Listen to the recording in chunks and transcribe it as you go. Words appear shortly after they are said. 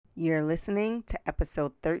You're listening to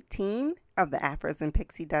episode 13 of the Afros and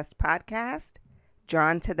Pixie Dust podcast,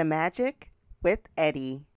 Drawn to the Magic with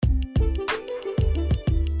Eddie.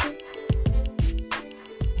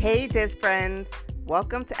 Hey, Diz friends.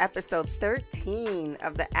 Welcome to episode 13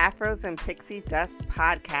 of the Afros and Pixie Dust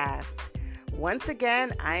podcast. Once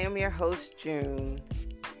again, I am your host, June.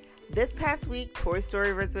 This past week, Toy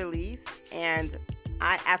Story was released, and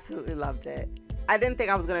I absolutely loved it. I didn't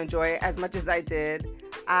think I was going to enjoy it as much as I did.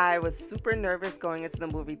 I was super nervous going into the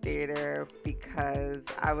movie theater because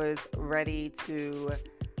I was ready to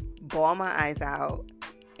bawl my eyes out.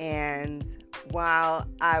 And while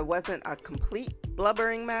I wasn't a complete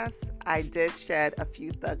blubbering mess, I did shed a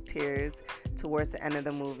few thug tears towards the end of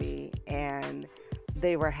the movie, and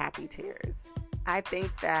they were happy tears. I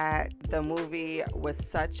think that the movie was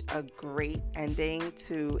such a great ending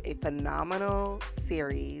to a phenomenal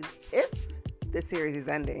series, if the series is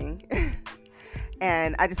ending.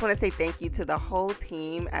 And I just want to say thank you to the whole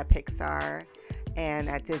team at Pixar and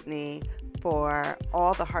at Disney for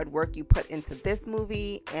all the hard work you put into this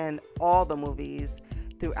movie and all the movies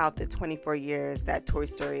throughout the 24 years that Toy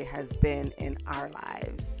Story has been in our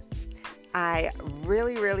lives. I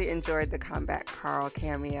really enjoyed the Combat Carl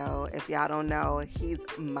cameo. If y'all don't know, he's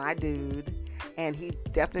my dude, and he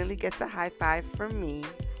definitely gets a high five from me.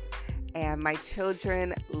 And my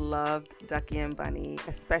children loved Ducky and Bunny,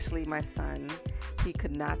 especially my son. He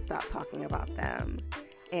could not stop talking about them.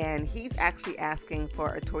 And he's actually asking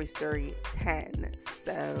for a Toy Story 10.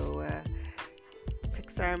 So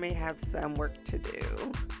Pixar may have some work to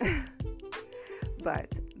do.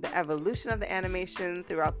 But the evolution of the animation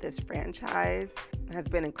throughout this franchise has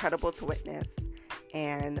been incredible to witness.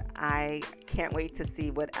 And I can't wait to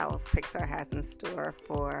see what else Pixar has in store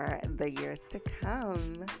for the years to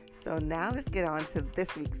come. So now let's get on to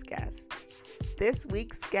this week's guest. This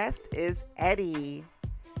week's guest is Eddie.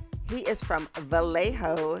 He is from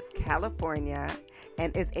Vallejo, California,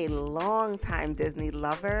 and is a longtime Disney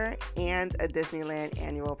lover and a Disneyland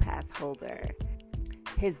annual pass holder.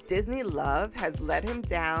 His Disney love has led him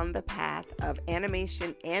down the path of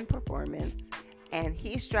animation and performance, and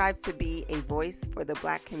he strives to be a voice for the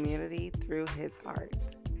Black community through his art.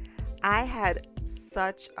 I had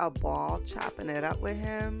such a ball chopping it up with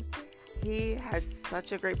him. He has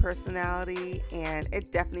such a great personality, and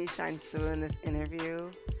it definitely shines through in this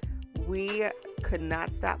interview. We could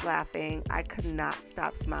not stop laughing. I could not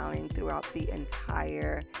stop smiling throughout the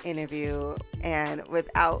entire interview. And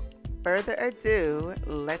without further ado,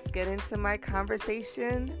 let's get into my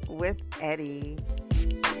conversation with Eddie.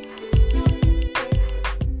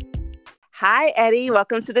 Hi, Eddie.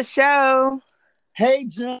 Welcome to the show. Hey,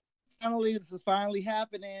 John. Finally, this is finally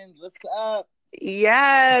happening. What's up?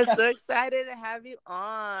 Yes, so excited to have you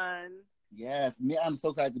on. Yes, I'm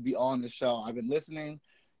so excited to be on the show. I've been listening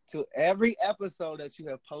to every episode that you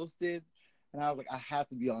have posted, and I was like, I have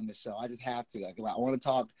to be on the show. I just have to. I want to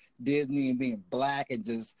talk Disney and being Black and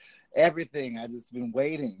just everything. I just been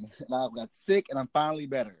waiting, and I got sick, and I'm finally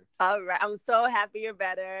better. All right. I'm so happy you're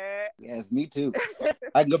better. Yes, me too.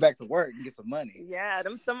 I can go back to work and get some money. Yeah,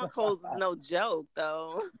 them summer colds is no joke,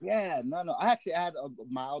 though. Yeah, no. I actually had a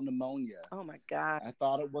mild pneumonia. Oh, my God. I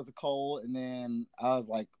thought it was a cold, and then I was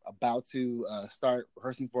like about to start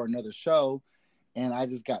rehearsing for another show, and I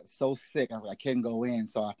just got so sick. I was like, I can't go in.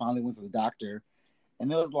 So I finally went to the doctor,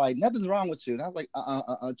 and it was like, nothing's wrong with you. And I was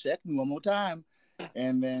like, check me one more time.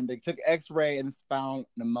 And then they took x-ray and found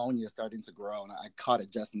pneumonia starting to grow, and I caught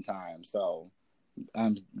it just in time. So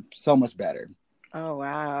I'm so much better. Oh,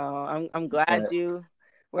 wow. I'm glad you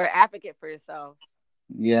were an advocate for yourself.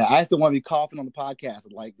 Yeah, I still want to be coughing on the podcast.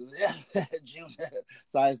 Like, June.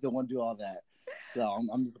 So I still want to do all that. So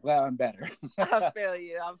I'm just glad I'm better. I feel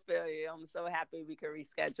you. I'm so happy we can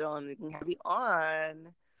reschedule and we can have you on.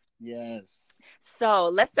 Yes. So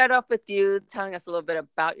let's start off with you telling us a little bit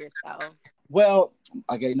about yourself. Well,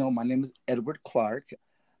 okay, my name is Edward Clark.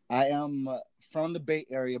 I am from the Bay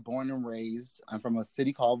Area, born and raised. I'm from a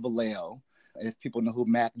city called Vallejo. If people know who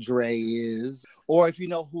Mac Dre is, or if you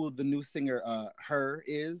know who the new singer Her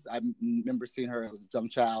is, I remember seeing her as a young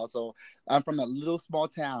child. So I'm from a little small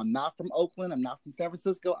town, not from Oakland. I'm not from San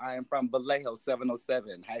Francisco. I am from Vallejo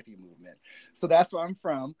 707, hyphy movement. So that's where I'm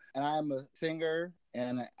from. And I'm a singer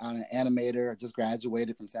and I'm an animator. I just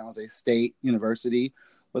graduated from San Jose State University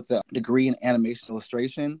with a degree in animation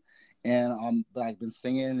illustration. And I've been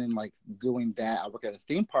singing and like doing that. I work at a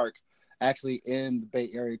theme park actually in the Bay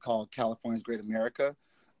Area called California's Great America.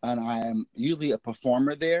 And I am usually a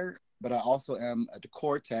performer there, but I also am a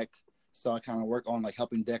decor tech. So I kind of work on like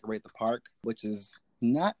helping decorate the park, which is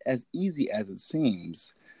not as easy as it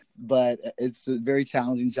seems. but it's a very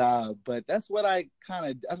challenging job. But that's what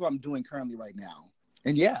that's what I'm doing currently right now.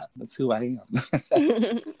 And yeah, that's who I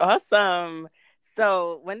am. Awesome.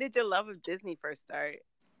 So, when did your love of Disney first start?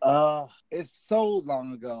 It's so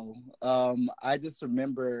long ago. I just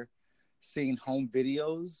remember seeing home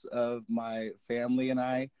videos of my family and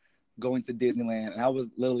I going to Disneyland, and I was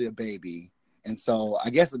literally a baby. And so I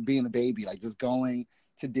guess being a baby, like just going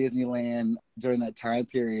to Disneyland during that time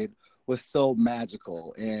period was so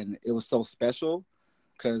magical, and it was so special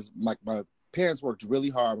because my parents worked really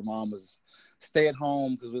hard. My mom was stay at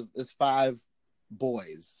home because it's five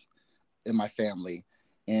boys in my family,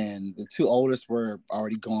 and the two oldest were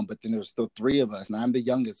already gone, but then there was still three of us, and I'm the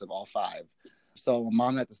youngest of all five. So my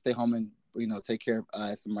mom had to stay home and take care of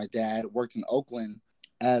us. And my dad worked in Oakland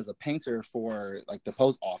as a painter for like the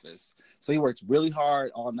post office, so he worked really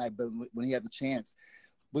hard all night. But when he had the chance,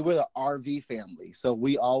 we were the RV family, so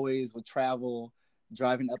we always would travel,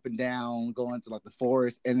 driving up and down, going to like the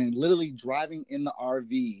forest, and then literally driving in the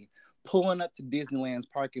RV, pulling up to Disneyland's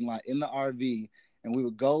parking lot in the RV, and we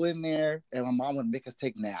would go in there, and my mom would make us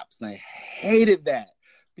take naps, and I hated that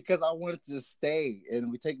because I wanted to just stay, and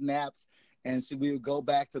we take naps, and we would go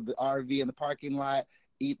back to the RV in the parking lot,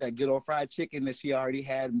 eat that good old fried chicken that she already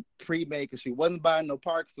had pre-made because she wasn't buying no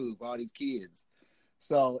park food for all these kids.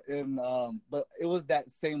 So, but it was that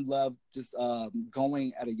same love, just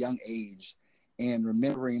going at a young age and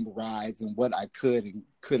remembering the rides and what I could and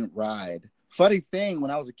couldn't ride. Funny thing, when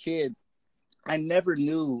I was a kid, I never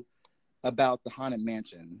knew about the Haunted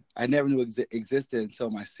Mansion. I never knew existed until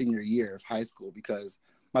my senior year of high school because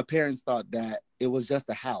my parents thought that it was just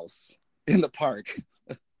a house in the park.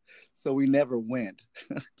 So we never went.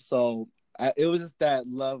 So it was just that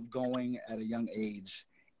love going at a young age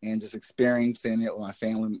and just experiencing it with my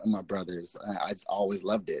family and my brothers. I just always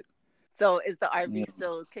loved it. So, is the RV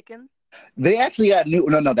still kicking? They actually got new.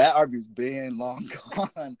 No, that RV's been long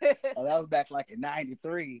gone. That was back like in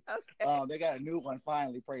 '93. Okay. They got a new one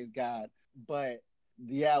finally, praise God. But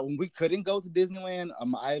yeah, when we couldn't go to Disneyland,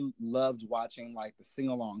 I loved watching like the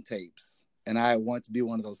sing-along tapes. And I wanted to be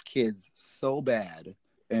one of those kids so bad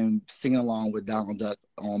and singing along with Donald Duck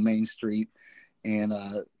on Main Street. And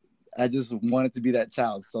I just wanted to be that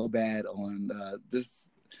child so bad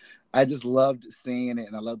I just loved seeing it,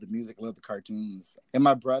 and I loved the music, I loved the cartoons. And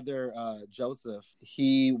my brother, Joseph,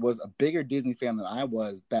 he was a bigger Disney fan than I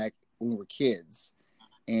was back when we were kids.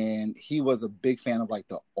 And he was a big fan of like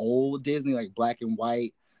the old Disney, like black and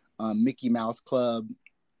white, Mickey Mouse Club,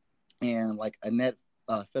 and like Annette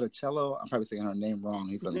Funicello. I'm probably saying her name wrong.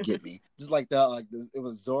 He's gonna get me. Just like it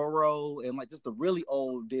was Zorro and like just the really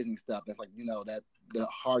old Disney stuff. That's like that the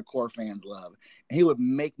hardcore fans love. And he would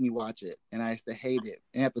make me watch it, and I used to hate it.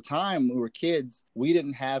 And at the time when we were kids, we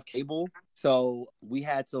didn't have cable, so we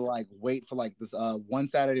had to like wait for like this one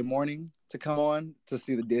Saturday morning to come on to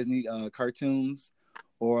see the Disney cartoons.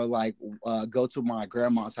 Or like go to my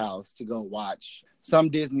grandma's house to go watch some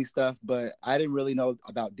Disney stuff. But I didn't really know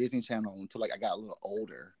about Disney Channel until like I got a little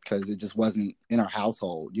older because it just wasn't in our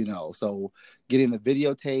household, So getting the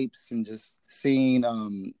videotapes and just seeing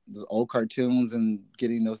those old cartoons and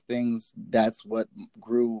getting those things, that's what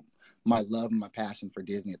grew my love and my passion for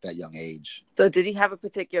Disney at that young age. So did he have a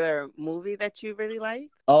particular movie that you really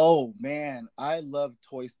liked? Oh, man. I loved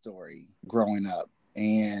Toy Story growing up.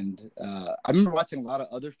 And I remember watching a lot of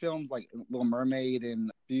other films like Little Mermaid and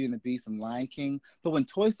Beauty and the Beast and Lion King. But when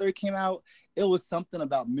Toy Story came out, it was something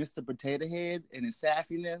about Mr. Potato Head and his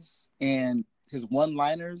sassiness and his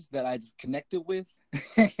one-liners that I just connected with.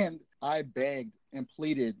 And I begged and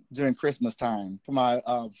pleaded during Christmas time for my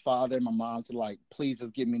father and my mom to like, please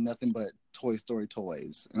just give me nothing but Toy Story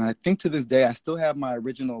toys. And I think to this day, I still have my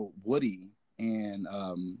original Woody and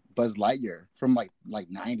Buzz Lightyear from like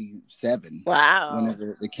 97. Wow.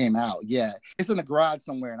 Whenever it came out. Yeah. It's in the garage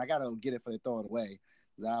somewhere and I gotta get it before they throw it away.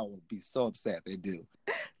 Because I would be so upset if they do.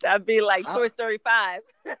 That'd be like Toy Story 5.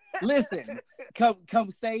 Listen,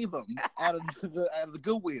 come save them out of the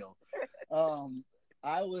Goodwill.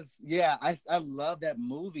 I love that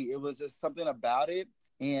movie. It was just something about it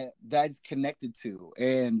and that's connected to,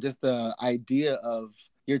 and just the idea of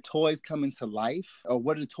your toys coming to life, or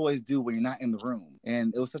what do toys do when you're not in the room?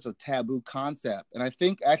 And it was such a taboo concept. And I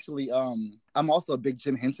think actually, I'm also a big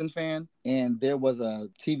Jim Henson fan, and there was a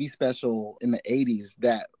TV special in the 80s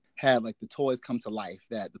that had like the toys come to life,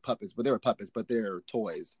 that the puppets, but they were puppets, but they're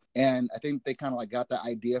toys. And I think they kind of like got the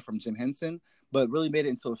idea from Jim Henson, but really made it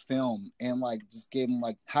into a film and like just gave them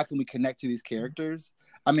like, how can we connect to these characters?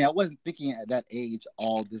 I mean, I wasn't thinking at that age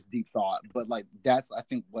all this deep thought, but like that's, I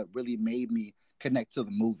think, what really made me connect to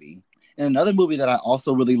the movie. And another movie that I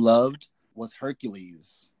also really loved was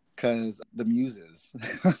Hercules. because the muses.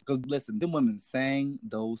 Because listen, them women sang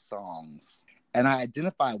those songs, and I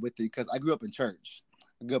identify with it because I grew up in church.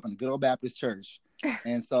 I grew up in a good old Baptist church,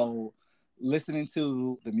 and so listening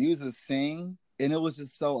to the muses sing, and it was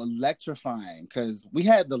just so electrifying because we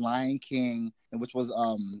had the Lion King, which was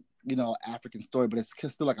African story, but it's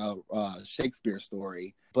still like a Shakespeare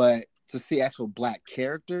story. But to see actual Black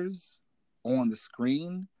characters on the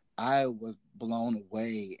screen, I was blown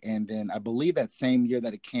away. And then I believe that same year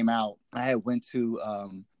that it came out, I went to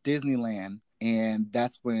Disneyland, and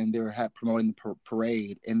that's when they were promoting the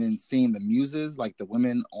parade, and then seeing the muses, like the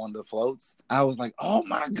women on the floats. I was like, oh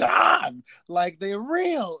my God, like they're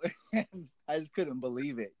real. And I just couldn't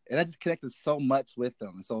believe it. And I just connected so much with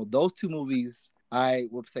them. So those two movies, I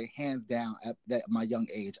would say hands down at my young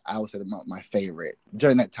age, I would say my favorite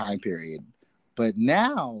during that time period. But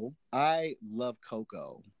now I love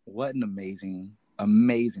Coco. What an amazing,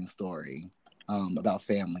 amazing story about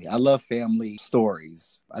family. I love family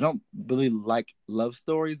stories. I don't really like love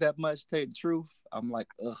stories that much, to tell you the truth. I'm like,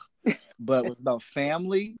 ugh. But with about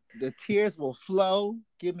family, the tears will flow.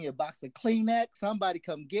 Give me a box of Kleenex. Somebody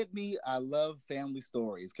come get me. I love family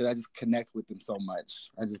stories because I just connect with them so much.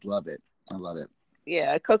 I just love it. I love it.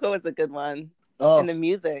 Yeah, Coco is a good one. Oh, and the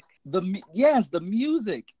music. The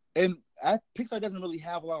music. And Pixar doesn't really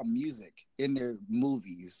have a lot of music in their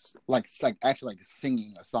movies, like actually like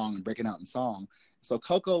singing a song and breaking out in song. So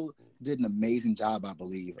Coco did an amazing job, I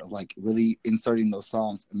believe, of like really inserting those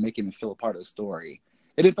songs and making it feel a part of the story.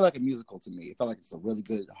 It didn't feel like a musical to me. It felt like it's a really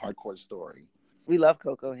good hardcore story. We love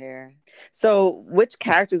Coco here. So which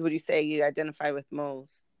characters would you say you identify with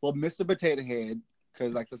most? Well, Mr. Potato Head,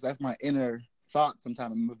 because like that's my inner thought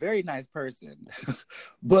sometimes. I'm a very nice person.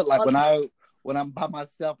 But like when I'm by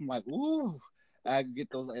myself, I'm like, ooh, I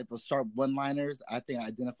get those sharp one-liners. I think I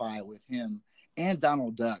identify with him and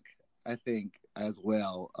Donald Duck, I think, as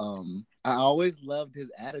well. I always loved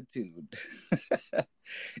his attitude.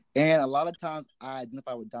 And a lot of times I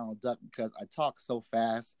identify with Donald Duck because I talk so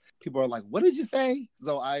fast. People are like, what did you say?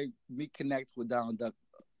 So we connect with Donald Duck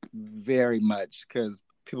very much because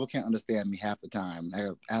people can't understand me half the time. I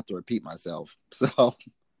have to repeat myself. So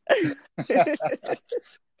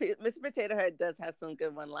Mr. Potato Head does have some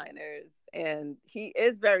good one-liners, and he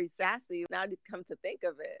is very sassy. Now you come to think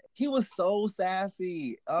of it, he was so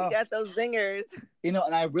sassy. He got those zingers. And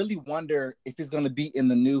I really wonder if he's going to be in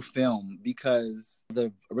the new film because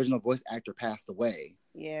the original voice actor passed away.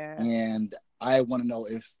 Yeah. And I want to know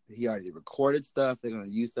if he already recorded stuff. They're going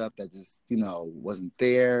to use stuff that just, wasn't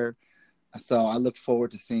there. So I look forward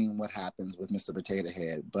to seeing what happens with Mr. Potato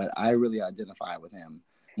Head, but I really identify with him.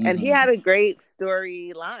 And he had a great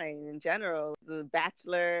storyline in general. The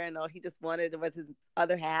Bachelor, and all he just wanted was his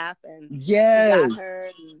other half, and yes, he got her.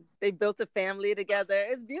 And they built a family together.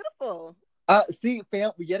 It's beautiful.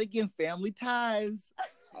 Yet again, family ties.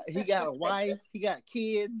 He got a wife. He got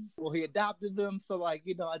kids. Well, he adopted them. So, I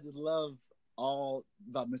just love all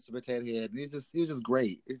about Mr. Potato Head. He was just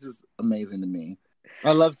great. It's just amazing to me.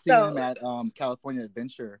 I love seeing him at California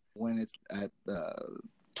Adventure when it's at the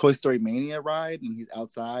Toy Story Mania ride and he's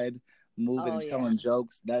outside moving and telling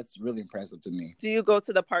jokes. That's really impressive to me. Do you go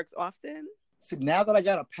to the parks often? See, now that I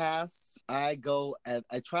got a pass, I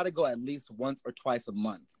try to go at least once or twice a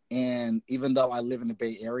month. And even though I live in the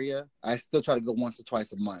Bay Area, I still try to go once or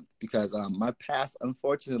twice a month because my pass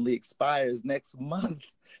unfortunately expires next month.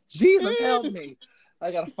 Jesus help me.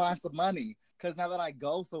 I got to find some money. Because now that I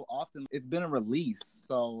go so often, it's been a release.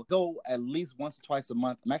 So go at least once or twice a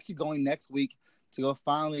month. I'm actually going next week to go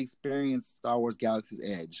finally experience Star Wars Galaxy's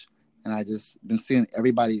Edge. And I just been seeing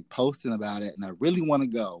everybody posting about it, and I really want to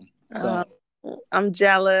go. So I'm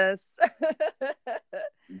jealous.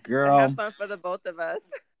 Girl. Have fun for the both of us.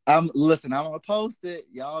 Listen, I'm going to post it.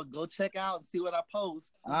 Y'all go check out and see what I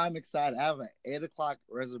post. I'm excited. I have an 8 o'clock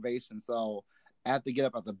reservation, so I have to get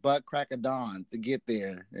up at the butt crack of dawn to get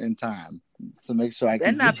there in time. So make sure I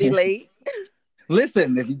can not be late.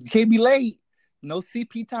 Listen, if you can't be late, no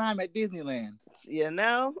CP time at Disneyland.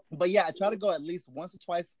 But yeah, I try to go at least once or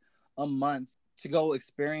twice a month to go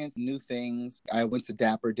experience new things. I went to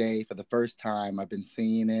Dapper Day for the first time. I've been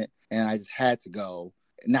seeing it, and I just had to go.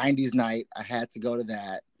 90s night, I had to go to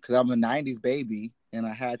that because I'm a 90s baby, and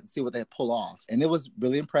I had to see what they pull off. And it was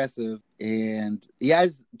really impressive. And yeah, I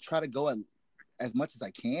just try to go as much as I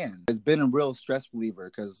can. It's been a real stress reliever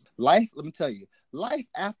because life, let me tell you, life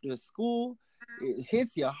after school, it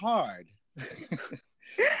hits you hard.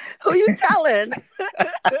 Who you telling?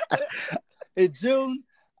 In June,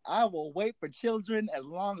 I will wait for children as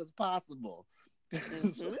long as possible.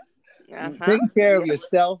 Taking care of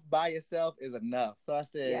yourself by yourself is enough. So I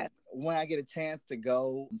said, when I get a chance to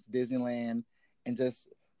go to Disneyland and just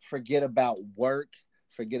forget about work,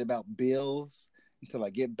 forget about bills until I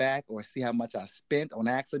get back or see how much I spent on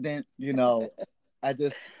accident. I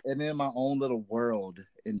just am in my own little world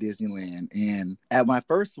in Disneyland. And when I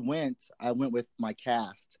first went, I went with my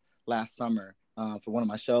cast last summer for one of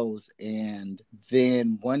my shows. And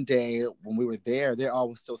then one day when we were there, they're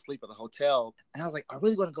all still asleep at the hotel. And I was like, I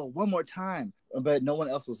really want to go one more time. But no one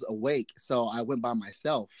else was awake. So I went by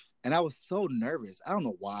myself. And I was so nervous. I don't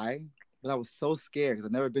know why, but I was so scared because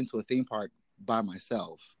I've never been to a theme park by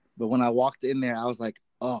myself. But when I walked in there, I was like,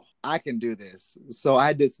 oh, I can do this. So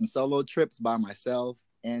I did some solo trips by myself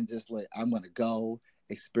and just like, I'm going to go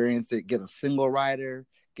experience it, get a single rider,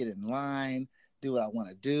 get in line, do what I want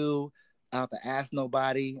to do. I don't have to ask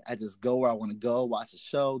nobody. I just go where I want to go, watch the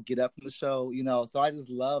show, get up from the show, So I just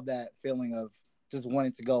love that feeling of just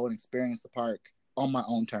wanting to go and experience the park on my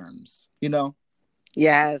own terms.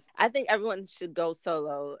 Yes. I think everyone should go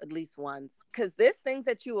solo at least once because there's things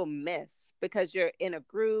that you will miss because you're in a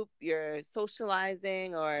group, you're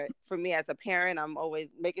socializing, or for me as a parent, I'm always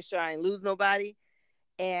making sure I ain't lose nobody.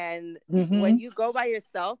 And when you go by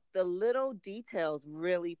yourself, the little details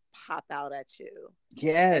really pop out at you.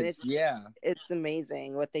 Yes, and it's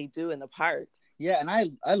amazing what they do in the parks. Yeah, and I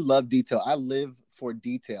love detail. I live for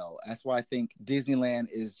detail. That's why I think Disneyland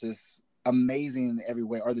is just amazing in every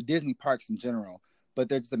way, or the Disney parks in general. But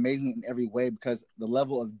they're just amazing in every way because the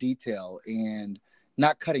level of detail and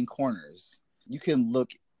not cutting corners. You can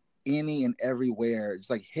look any and everywhere, just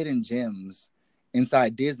like hidden gems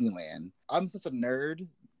inside Disneyland. I'm such a nerd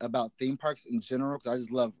about theme parks in general because I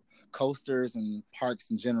just love coasters and parks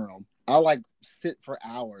in general. I like sit for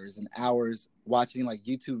hours and hours watching like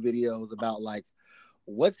YouTube videos about like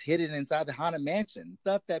what's hidden inside the Haunted Mansion,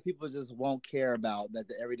 stuff that people just won't care about, that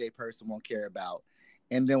the everyday person won't care about.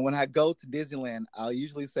 And then when I go to Disneyland, I'll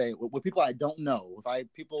usually say with people I don't know,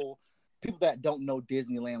 people that don't know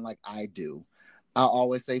Disneyland like I do, I'll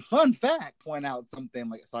always say fun fact, point out something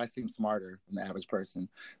like so I seem smarter than the average person.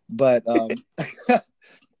 But but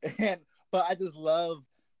I just love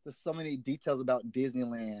there's so many details about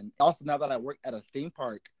Disneyland. Also, now that I work at a theme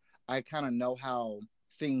park, I kind of know how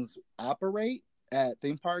things operate at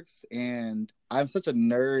theme parks. And I'm such a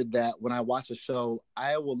nerd that when I watch a show,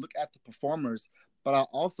 I will look at the performers, but I'll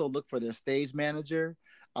also look for their stage manager.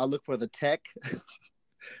 I'll look for the tech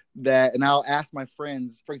and I'll ask my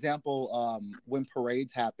friends, for example, when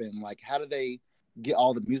parades happen, like how do they get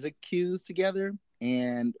all the music cues together?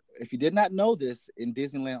 And if you did not know this, in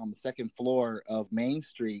Disneyland on the second floor of Main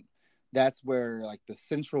Street, that's where like the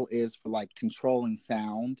central is for like controlling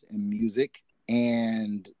sound and music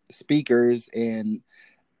and speakers. And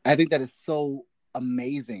I think that is so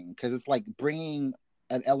amazing because it's like bringing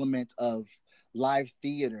an element of live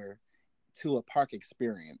theater to a park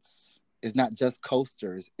experience. It's not just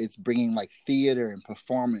coasters. It's bringing like theater and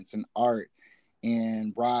performance and art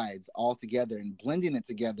and rides all together and blending it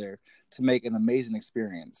together to make an amazing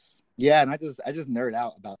experience. Yeah, and I just nerd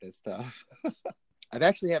out about that stuff. I've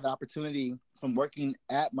actually had the opportunity from working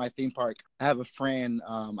at my theme park. I have a friend,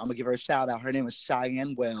 I'm gonna give her a shout out. Her name is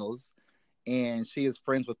Cheyenne Wells, and she is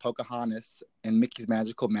friends with Pocahontas and Mickey's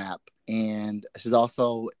Magical Map. And she's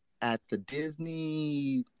also at the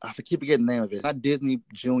Disney, I keep forgetting the name of it, not Disney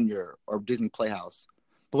Junior or Disney Playhouse,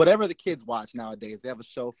 but whatever the kids watch nowadays, they have a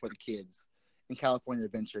show for the kids in California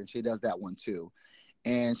Adventure, and she does that one too.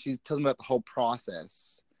 And she tells me about the whole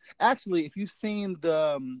process. Actually, if you've seen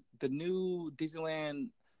the new Disneyland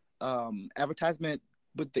advertisement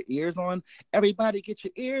with the ears on, everybody get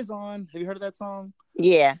your ears on. Have you heard of that song?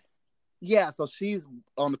 Yeah. Yeah, so she's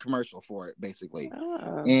on the commercial for it, basically.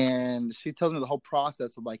 Oh. And she tells me the whole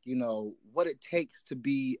process of like, what it takes to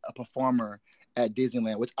be a performer at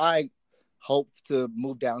Disneyland, which I hope to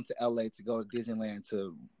move down to LA to go to Disneyland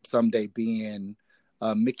to someday be in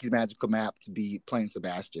Mickey's Magical Map to be playing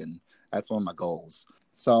Sebastian. That's one of my goals.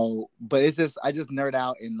 So, but I just nerd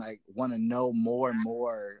out and like want to know more and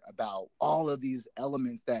more about all of these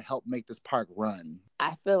elements that help make this park run.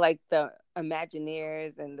 I feel like the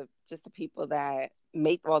Imagineers and the people that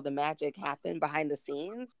make all the magic happen behind the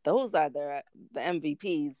scenes, those are the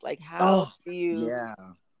MVPs. Like how do you,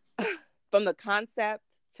 from the concept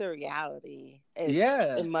to reality,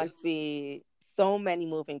 it must be so many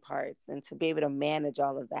moving parts, and to be able to manage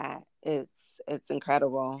all of that, it's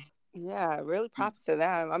incredible. Yeah, really props to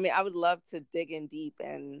them. I mean, I would love to dig in deep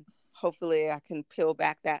and hopefully I can peel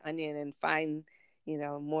back that onion and find,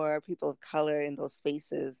 more people of color in those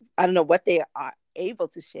spaces. I don't know what they are able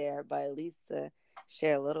to share, but at least to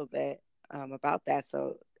share a little bit about that.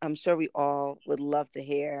 So I'm sure we all would love to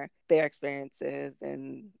hear their experiences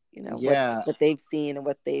and, what they've seen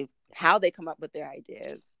and how they come up with their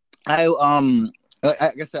ideas.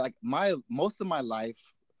 like I said, like my most of my life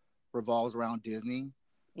revolves around Disney,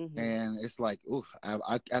 Mm-hmm. and it's like, ooh,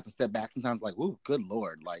 I have to step back sometimes. Like, ooh, good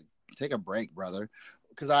lord, like take a break, brother.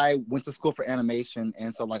 Because I went to school for animation,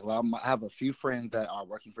 and so like, well, I have a few friends that are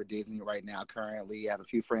working for Disney right now. Currently, I have a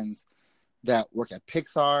few friends that work at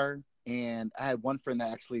Pixar, and I had one friend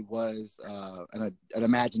that actually was an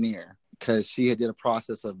Imagineer because she had did a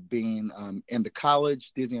process of being in the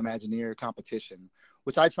college Disney Imagineer competition,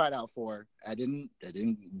 which I tried out for. I didn't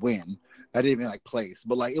win. I didn't even like place,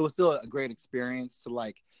 but like it was still a great experience to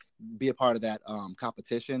like be a part of that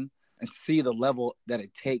competition and see the level that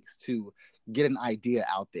it takes to get an idea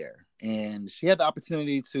out there. And she had the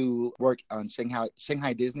opportunity to work on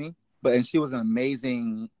Shanghai Disney, and she was an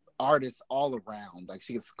amazing artist all around. Like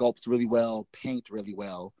she could sculpt really well, paint really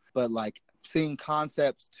well, but like seeing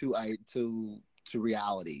concepts to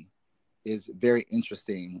reality is very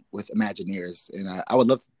interesting with Imagineers, and I would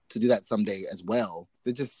love to do that someday as well.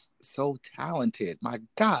 They're just so talented. My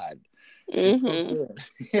God, they're so Mm-hmm.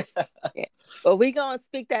 good. Yeah. Well, we gonna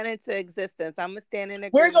speak that into existence. I'm gonna stand in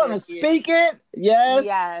We're agreement gonna with you. speak it. Yes.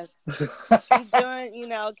 Yes. Keep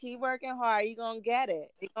doing, keep working hard. You're gonna get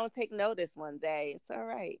it. You're gonna take notice one day. It's all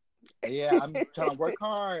right. Yeah, I'm just trying to work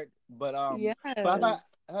hard, but Yes. I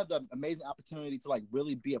had the amazing opportunity to like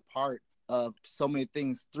really be a part of so many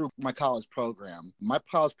things through my college program. My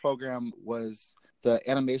college program was the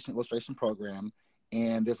animation illustration program,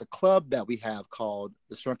 and there's a club that we have called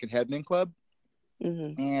the Shrunken Headman Club,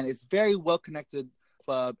 Mm-hmm. and it's very well connected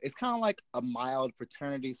club. It's kind of like a mild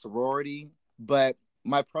fraternity sorority, but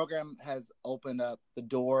my program has opened up the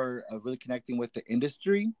door of really connecting with the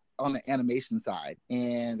industry on the animation side,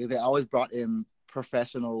 and they always brought in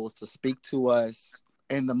professionals to speak to us.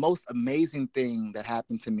 And the most amazing thing that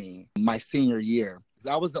happened to me my senior year is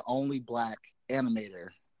I was the only Black animator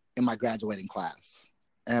in my graduating class.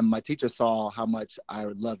 And my teacher saw how much I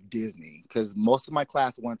loved Disney because most of my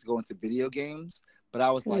class wanted to go into video games, but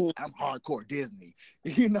I was like, I'm hardcore Disney,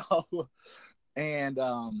 you know? And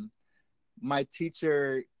my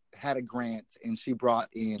teacher had a grant and she brought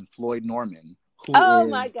in Floyd Norman, who Oh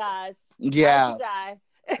my is, gosh. I yeah, could die.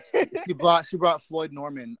 she brought Floyd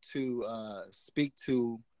Norman to speak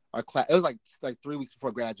to our class. It was like 3 weeks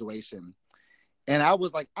before graduation. And I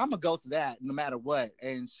was like, I'm gonna go to that no matter what.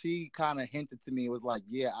 And she kind of hinted to me, was like,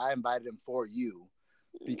 yeah, I invited him for you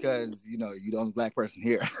because you're the only Black person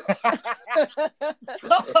here.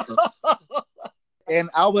 And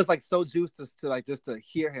I was like so juiced to like just to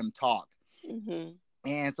hear him talk. Mm-hmm.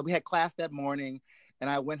 And so we had class that morning, and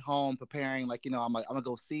I went home preparing, like, I'm like, I'm gonna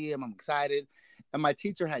go see him. I'm excited. And my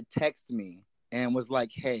teacher had texted me and was like,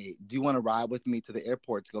 hey, do you want to ride with me to the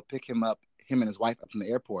airport to go pick him up, him and his wife up from the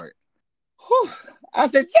airport? Whew. I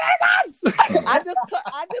said, Jesus! I just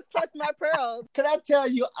clutched my pearls. Can I tell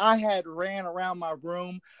you, I had ran around my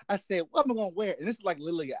room. I said, what am I going to wear? And this is like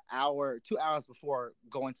literally an hour, 2 hours before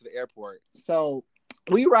going to the airport. So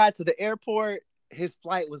we ride to the airport. His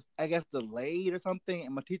flight was, I guess, delayed or something.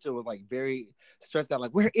 And my teacher was like very stressed out,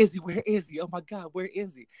 like, where is he? Where is he? Oh my God, where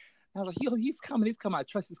is he? And I was like, yo, he's coming. He's coming. I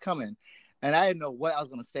trust he's coming. And I didn't know what I was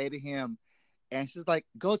going to say to him. And she's like,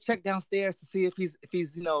 go check downstairs to see if he's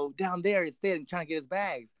down there instead and trying to get his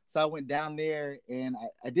bags. So I went down there and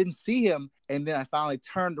I didn't see him. And then I finally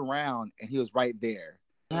turned around and he was right there.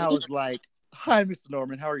 And I was like, hi, Mr.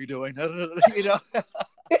 Norman, how are you doing?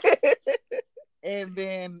 And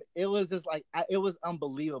then it was just like, it was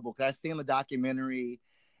unbelievable because I seen the documentary,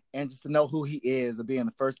 and just to know who he is of being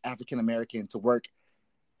the first African-American to work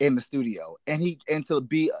in the studio, and to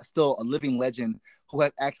be still a living legend who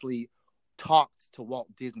has actually talked to Walt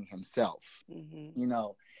Disney himself,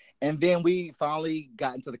 And then we finally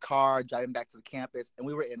got into the car driving back to the campus, and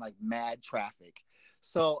we were in like mad traffic.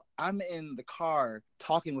 So I'm in the car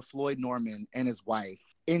talking with Floyd Norman and his wife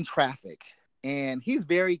in traffic, and he's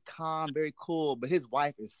very calm, very cool, but his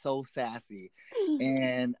wife is so sassy,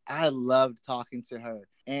 and I loved talking to her.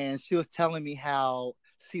 And she was telling me how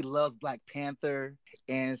she loves Black Panther,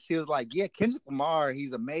 and she was like, yeah, Kendrick Lamar,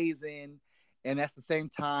 he's amazing. And that's the same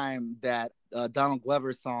time that Donald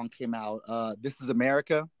Glover's song came out, This Is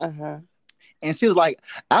America. Uh-huh. And she was like,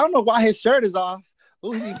 I don't know why his shirt is off.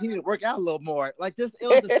 Oh, he need to work out a little more. Like, it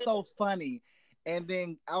was just so funny. And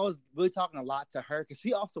then I was really talking a lot to her because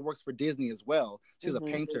she also works for Disney as well. She's a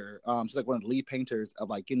painter. She's like one of the lead painters of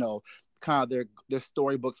like, kind of their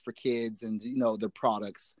storybooks for kids and, their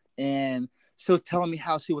products. And she was telling me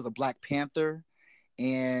how she was a Black Panther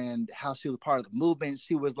and how she was a part of the movement.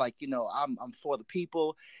 She was like, I'm for the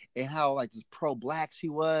people, and how like just pro-Black she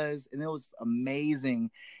was. And it was amazing.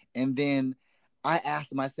 And then I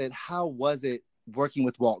asked him, I said, how was it working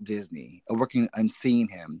with Walt Disney, or working and seeing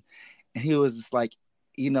him. And he was just like,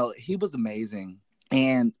 he was amazing.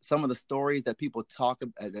 And some of the stories that people talk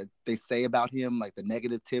about, that they say about him, like the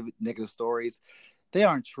negative stories, they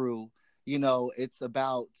aren't true. It's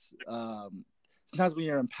about sometimes when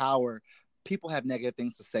you're in power, people have negative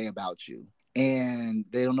things to say about you, and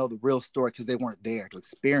they don't know the real story because they weren't there to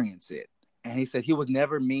experience it. And he said he was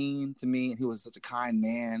never mean to me, and he was such a kind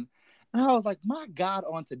man. And I was like, my God,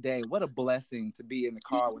 on today, what a blessing to be in the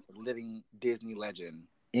car with a living Disney legend.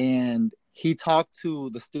 And he talked to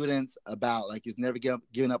the students about, like, he's never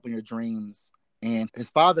giving up on your dreams. And his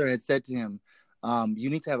father had said to him, you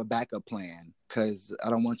need to have a backup plan because I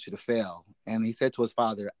don't want you to fail. And he said to his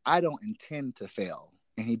father, I don't intend to fail.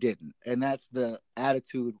 And he didn't. And that's the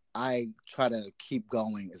attitude I try to keep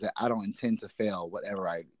going, is that I don't intend to fail whatever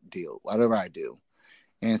I do.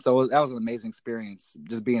 And so that was an amazing experience,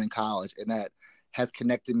 just being in college. And that has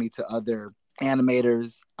connected me to other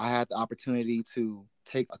animators. I had the opportunity to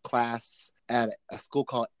take a class at a school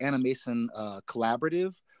called Animation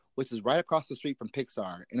Collaborative, which is right across the street from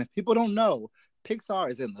Pixar. And if people don't know, Pixar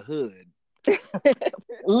is in the hood.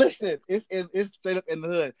 Listen, it's straight up in the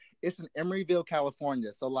hood. It's in Emeryville,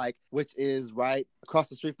 California. So, like, which is right across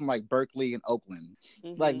the street from, like, Berkeley and Oakland.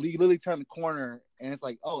 Mm-hmm. Like, you literally turn the corner and it's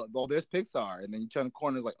like, oh, well, there's Pixar. And then you turn the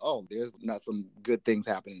corner, it's like, oh, there's not some good things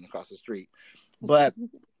happening across the street. But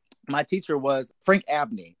my teacher was Frank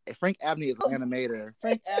Abney. Frank Abney is an animator.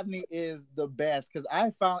 Frank Abney is the best, because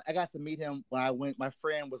I got to meet him when I went. My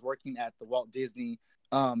friend was working at the Walt Disney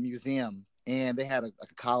Museum, and they had a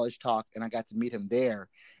college talk, and I got to meet him there.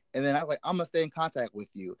 And then I was like, I'm gonna stay in contact with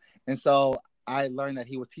you. And so I learned that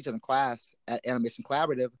he was teaching a class at Animation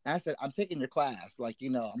Collaborative. And I said, I'm taking your class. Like,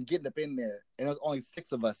 I'm getting up in there. And there was only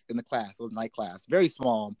 6 of us in the class. It was a night class, very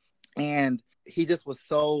small. And he just was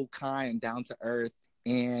so kind, down to earth.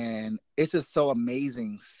 And it's just so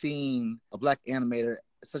amazing seeing a Black animator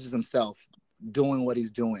such as himself doing what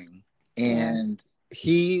he's doing. And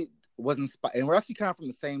he was inspired. And we're actually kind of from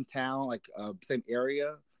the same town, like same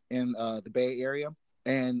area in the Bay Area.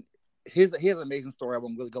 And he has an amazing story. I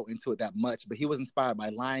won't really go into it that much, but he was inspired by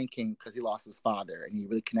Lion King because he lost his father, and he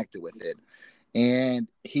really connected with it. And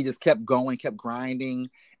he just kept going, kept grinding,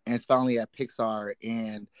 and it's finally at Pixar.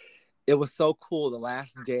 And it was so cool the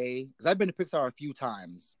last day, because I've been to Pixar a few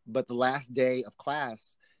times, but the last day of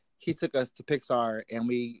class, he took us to Pixar and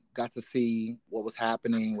we got to see what was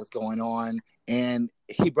happening, what's going on. And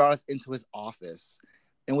he brought us into his office,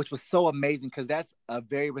 and which was so amazing because that's a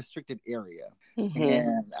very restricted area. Mm-hmm.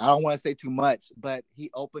 And I don't want to say too much, but he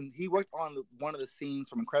worked on one of the scenes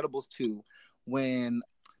from Incredibles 2 when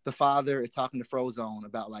the father is talking to Frozone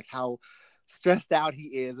about, like, how stressed out he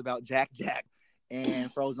is about Jack Jack.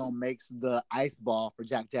 And Frozone makes the ice ball for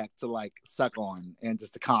Jack Jack to, like, suck on and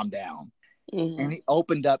just to calm down. Mm-hmm. And he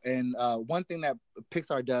opened up, and one thing that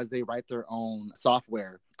Pixar does, they write their own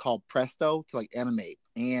software called Presto to, like, animate.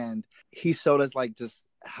 And he showed us, like, just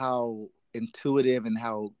how intuitive and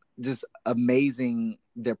how just amazing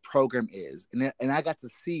their program is. And I got to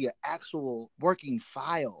see an actual working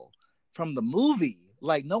file from the movie.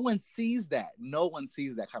 Like, no one sees that. No one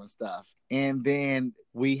sees that kind of stuff. And then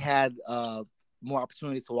we had more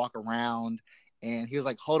opportunities to walk around. And he was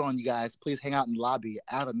like, hold on, you guys, please hang out in the lobby.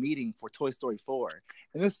 I have a meeting for Toy Story 4.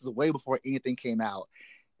 And this is way before anything came out.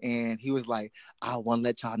 And he was like, I want to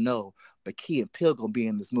let y'all know, but Key and Peele gonna be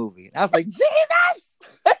in this movie. And I was like, Jesus!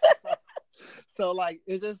 So, like,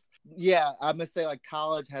 it's just, I must say, like,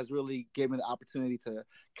 college has really given me the opportunity to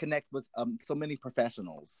connect with so many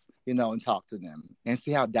professionals, and talk to them and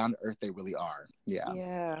see how down to earth they really are.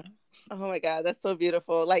 Yeah. Oh my God, that's so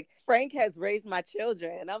beautiful. Like, Frank has raised my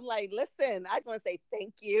children. I'm like, listen, I just want to say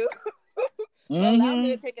thank you. Allow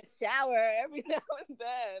me to take a shower every now and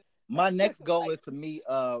then. My next goal is to meet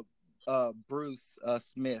Bruce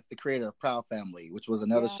Smith, the creator of Proud Family, which was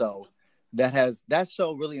another show that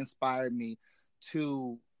show really inspired me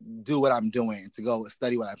to do what I'm doing, to go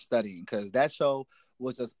study what I'm studying, because that show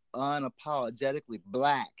was just unapologetically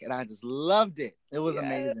Black, and I just loved it. It was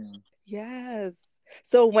amazing. Yes.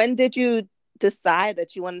 So when did you decide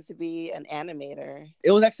that you wanted to be an animator?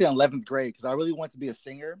 It was actually in 11th grade, because I really wanted to be a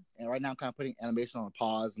singer, and right now I'm kind of putting animation on a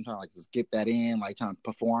pause and trying to, like, just get that in, like, trying to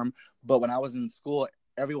perform. But when I was in school,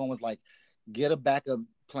 everyone was like, get a backup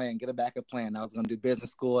plan. I was going to do business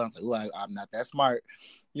school. And I was like, well, I'm not that smart,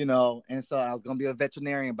 and so I was going to be a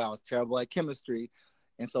veterinarian, but I was terrible at chemistry.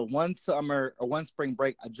 And so one spring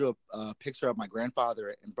break, I drew a picture of my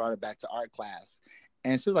grandfather and brought it back to art class.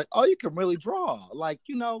 And she was like, oh, you can really draw. Like,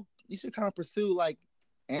 you should kind of pursue, like,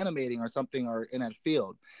 animating or something, or in that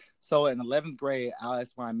field. So in 11th grade,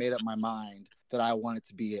 that's when I made up my mind that I wanted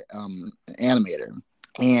to be an animator,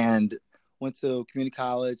 and went to community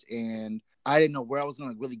college, and I didn't know where I was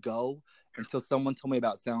going to really go until someone told me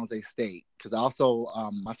about San Jose State. Because also,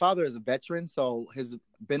 my father is a veteran, so his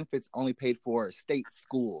benefits only paid for state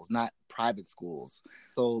schools, not private schools.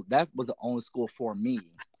 So that was the only school for me.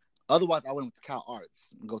 Otherwise, I went to Cal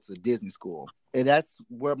Arts and go to the Disney school. And that's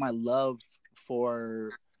where my love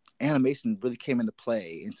for animation really came into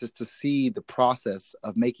play, and just to see the process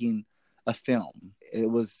of making a film. It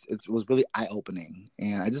was really eye-opening,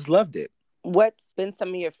 and I just loved it. What's been some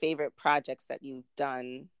of your favorite projects that you've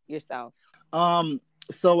done yourself?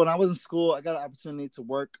 So when I was in school, I got an opportunity to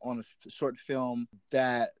work on a short film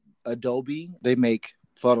that Adobe, they make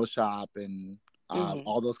Photoshop and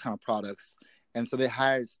all those kind of products. And so they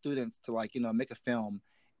hired students to make a film,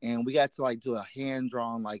 and we got to do a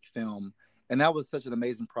hand-drawn film. And that was such an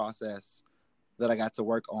amazing process that I got to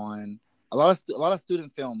work on. A lot of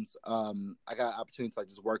student films, I got an opportunity to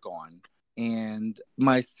just work on. And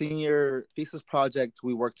my senior thesis project,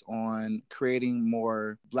 we worked on creating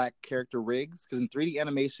more Black character rigs, because in 3D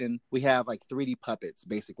animation, we have 3D puppets,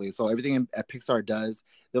 basically. So everything at Pixar does,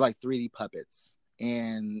 they're like 3D puppets.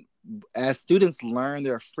 And as students learn,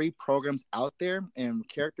 there are free programs out there and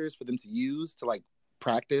characters for them to use to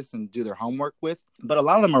practice and do their homework with. But a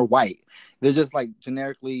lot of them are white. They're just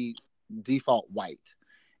generically default white.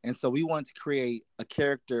 And so we wanted to create a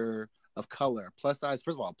character of color, plus size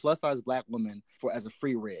Black woman as a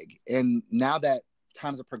free rig. And now that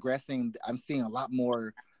times are progressing, I'm seeing a lot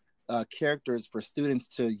more characters for students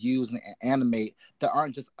to use and animate that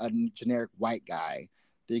aren't just a generic white guy.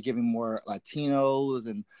 They're giving more Latinos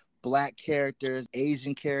and Black characters,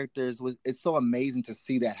 Asian characters. It's so amazing to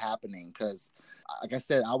see that happening, because like I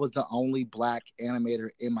said, I was the only Black animator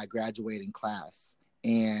in my graduating class.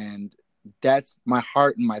 And that's my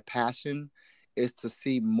heart and my passion, is to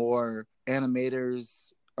see more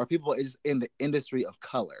animators or people in the industry of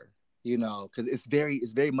color, because it's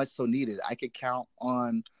very much so needed. I could count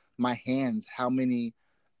on my hands how many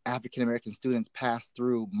African-American students passed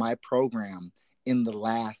through my program in the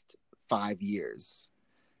last 5 years,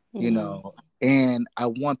 and I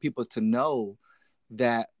want people to know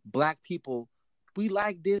that Black people, we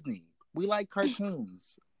like Disney, we like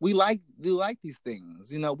cartoons, we like these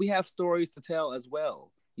things, we have stories to tell as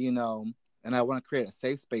well, and I want to create a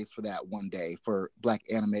safe space for that one day, for Black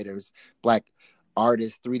animators, Black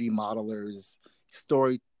artists, 3D modelers,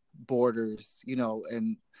 storyboarders,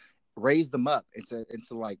 and raise them up into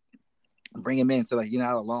bring them in, so you're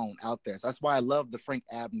not alone out there. So that's why I love the Frank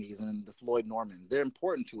Abneys and the Floyd Normans. They're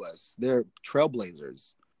important to us. They're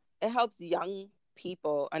trailblazers. It helps young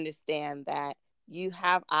people understand that you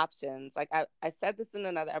have options. I said this in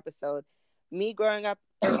another episode. Me growing up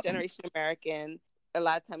first generation American, a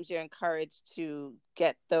lot of times you're encouraged to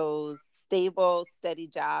get those stable, steady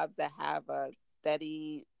jobs that have a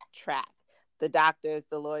steady track. The doctors,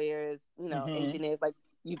 the lawyers, engineers,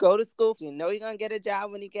 you go to school, you know you're going to get a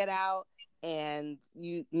job when you get out, and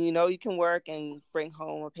you can work and bring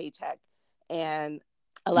home a paycheck. And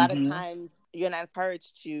a lot of times you're not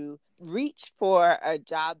encouraged to reach for a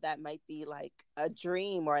job that might be a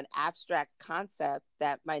dream or an abstract concept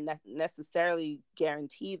that might not necessarily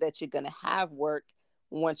guarantee that you're going to have work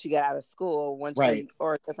once you get out of school,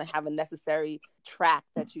 or it doesn't have a necessary track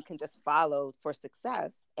that you can just follow for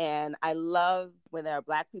success. And I love when there are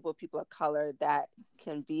Black people of color that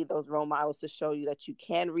can be those role models to show you that you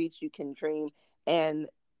can reach, you can dream, and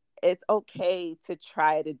it's okay to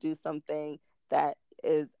try to do something that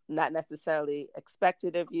is not necessarily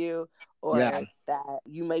expected of you, or that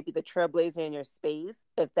you may be the trailblazer in your space.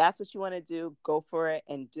 If that's what you want to do, go for it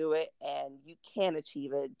and do it, and you can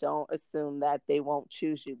achieve it. Don't assume that they won't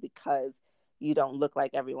choose you because you don't look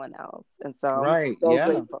like everyone else. And so I'm so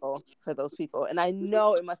grateful for those people. And I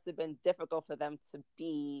know it must have been difficult for them to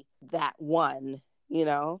be that one,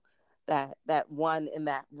 that one in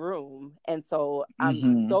that room. And so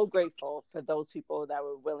I'm so grateful for those people that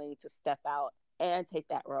were willing to step out and take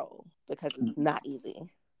that role, because it's not easy.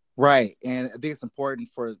 Right. And I think it's important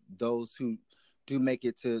for those who do make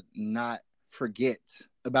it to not forget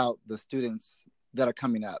about the students that are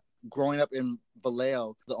coming up. Growing up in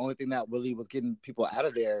Vallejo, the only thing that really was getting people out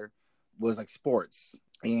of there was sports.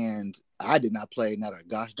 And I did not play not a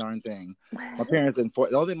gosh darn thing. My parents the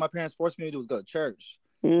only thing my parents forced me to do was go to church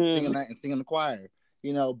and sing in the choir,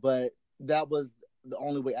 but that was the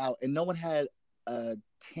only way out. And no one had a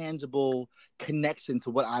tangible connection to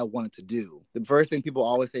what I wanted to do. The first thing people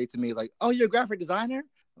always say to me, "Oh, you're a graphic designer?"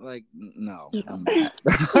 No, I'm not.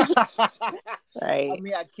 Right. I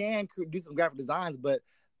mean, I can do some graphic designs, but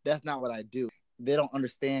that's not what I do. they don't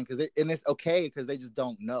understand and it's okay because they just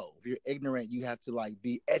don't know. If you're ignorant, you have to like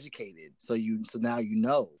be educated. So now you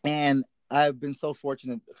know. And I've been so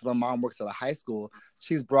fortunate because my mom works at a high school.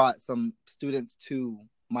 She's brought some students to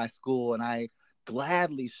my school, and I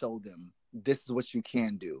gladly show them this is what you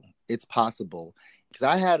can do. It's possible. Because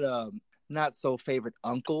I had a not so favorite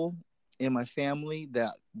uncle in my family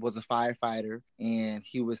that was a firefighter, and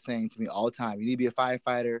he was saying to me all the time, you need to be a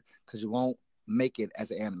firefighter because you won't make it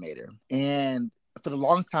as an animator. And for the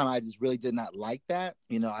longest time, I just really did not like that.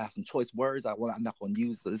 You know, I have some choice words I'm not going to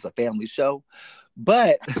use. This is a family show.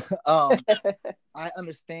 But I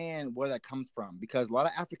understand where that comes from because a lot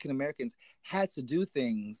of African Americans had to do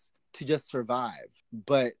things to just survive.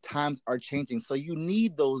 But times are changing. So you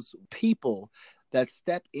need those people that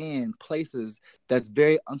step in places that's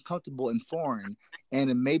very uncomfortable and foreign,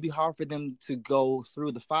 and it may be hard for them to go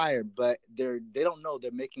through the fire, but they don't know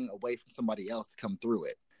they're making a way for somebody else to come through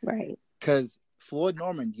it. Right. Because Floyd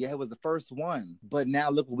Norman, it was the first one, but now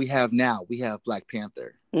look what we have now. We have Black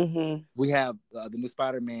Panther. Mm-hmm. We have the new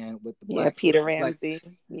Spider-Man with the black Peter Ramsey.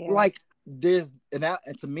 Like there's and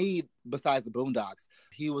to me, besides the Boondocks,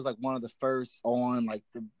 he was like one of the first on like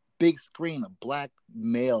the big screen, a black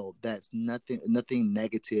male that's nothing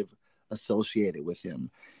negative associated with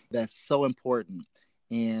him. That's so important.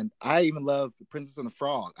 And I even love Princess and the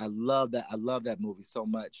Frog. I love that movie so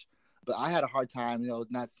much. But I had a hard time,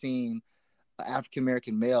 not seeing an African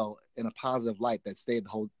American male in a positive light that stayed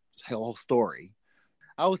the whole story.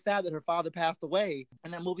 I was sad that her father passed away,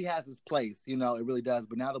 and that movie has its place, it really does.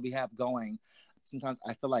 But now that we have going, sometimes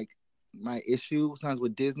I feel like my issue sometimes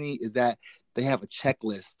with Disney is that they have a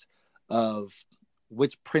checklist of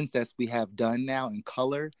which princess we have done now in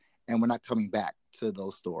color, and we're not coming back to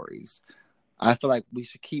those stories. I feel like we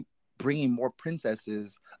should keep bringing more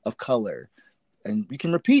princesses of color, and you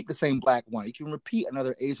can repeat the same black one. You can repeat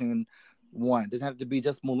another Asian one. It doesn't have to be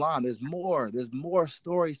just Mulan. There's more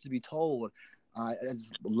stories to be told. I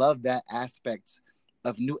just love that aspect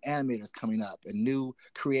of new animators coming up and new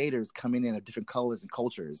creators coming in of different colors and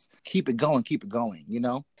cultures. Keep it going,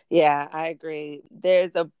 Yeah, I agree.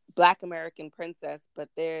 There's a Black American princess, but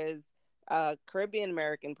there's a Caribbean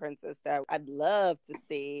American princess that I'd love to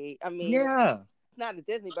see. I mean, it's not a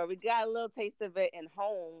Disney, but we got a little taste of it in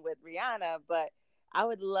Home with Rihanna, but I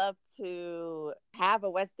would love to have a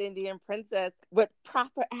West Indian princess with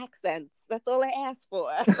proper accents. That's all I ask for.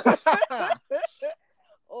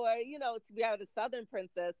 Or, to be able a Southern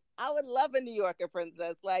princess. I would love a New Yorker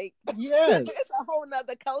princess. Like, yes. It's a whole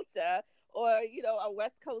nother culture. Or, a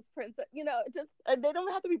West Coast princess. Just they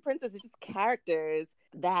don't have to be princesses, just characters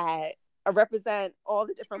that represent all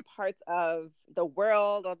the different parts of the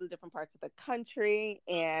world, all the different parts of the country.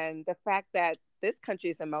 And the fact that this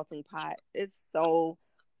country is a melting pot is so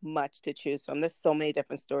much to choose from. There's so many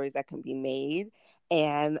different stories that can be made.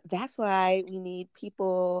 And that's why we need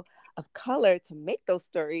people of color to make those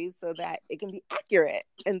stories so that it can be accurate.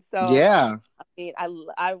 And so, yeah, I mean,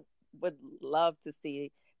 I would love to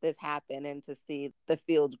see this happen and to see the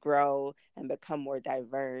field grow and become more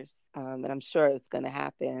diverse. And I'm sure it's going to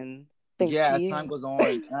happen. As time goes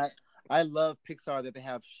on. I love Pixar that they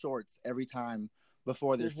have shorts every time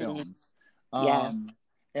before their films. Yes.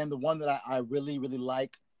 And the one that I really, really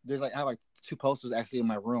like, I have 2 posters actually in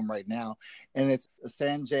my room right now. And it's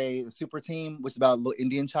Sanjay, the Super Team, which is about a little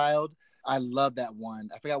Indian child. I love that one.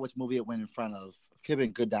 I forgot which movie it went in front of. Could have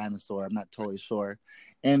been Good Dinosaur. I'm not totally sure.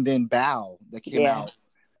 And then Bao that came out.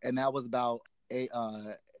 And that was about a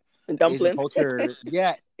Asian culture.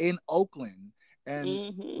 In Oakland.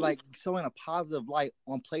 And showing a positive light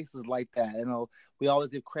on places like that. We always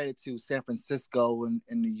give credit to San Francisco and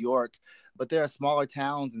New York, but there are smaller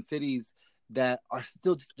towns and cities that are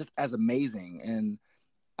still just as amazing. And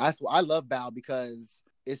that's why I love Bao, because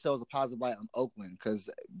it shows a positive light on Oakland, because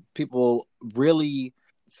people really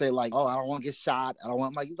say like, oh, I don't want to get shot. I don't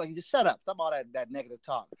want, like just shut up. Stop all that negative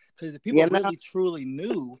talk. Because if people really truly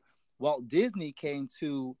knew, Walt Disney came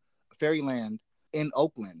to Fairyland in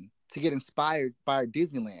Oakland to get inspired by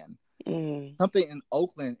Disneyland. Something in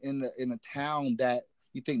Oakland, in a town that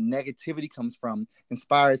you think negativity comes from,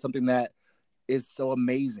 inspires something that is so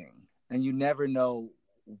amazing. And you never know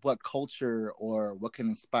what culture or what can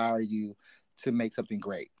inspire you to make something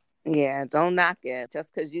great. Yeah, don't knock it.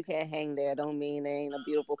 Just because you can't hang there don't mean it ain't a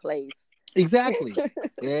beautiful place. Exactly.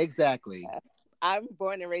 Exactly. I'm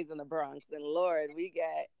born and raised in the Bronx, and Lord, we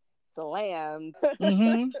get slammed.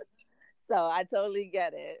 So I totally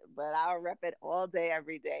get it, but I'll rep it all day,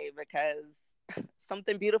 every day, because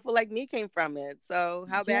something beautiful like me came from it. So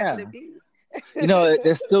how bad could it be?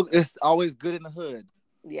 It's always good in the hood.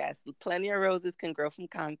 Yes, plenty of roses can grow from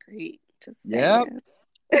concrete. Just saying.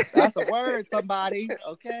 That's a word, somebody.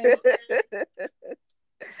 Okay.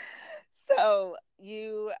 So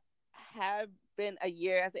you have been a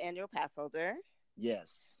year as an annual pass holder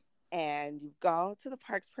Yes. and you've gone to the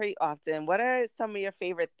parks pretty often. What are some of your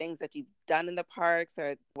favorite things that you've done in the parks,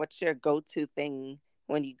 or what's your go-to thing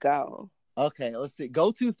when you go? Okay, let's see.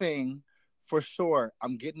 Go-to thing for sure.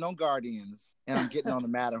 I'm getting on Guardians and I'm getting on the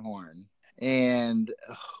Matterhorn. And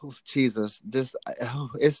oh, Jesus, just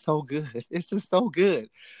it's so good. It's just so good.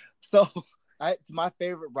 So it's my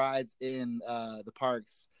favorite rides in the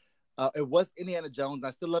parks. It was Indiana Jones, and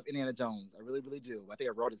I still love Indiana Jones. I really, really do. I think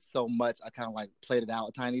I rode it so much, I kind of like played it out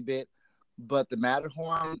a tiny bit. But the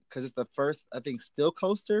Matterhorn, because it's the first, I think, still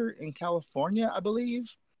coaster in California, I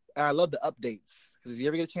believe. And I love the updates, because if you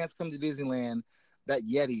ever get a chance to come to Disneyland, that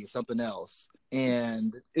Yeti is something else.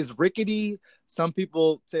 And it's rickety. Some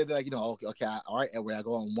people say that, like, okay, all right, Edward, I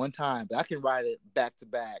go on one time, but I can ride it back to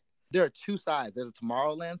back. There are two sides. There's a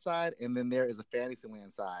Tomorrowland side, and then there is a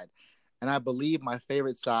Fantasyland side. And I believe my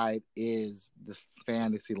favorite side is the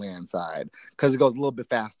Fantasyland side because it goes a little bit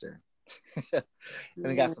faster. And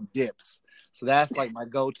it got some dips. So that's like my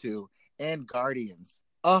go-to. And Guardians.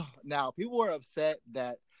 Oh, now people were upset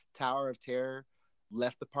that Tower of Terror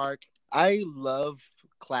left the park. I love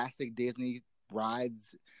classic Disney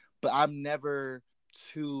rides, but I'm never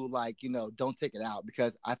too like, don't take it out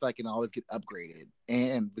because I feel like it can always get upgraded.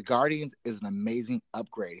 And the Guardians is an amazing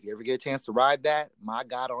upgrade. If you ever get a chance to ride that, my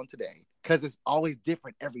God, on today. Because it's always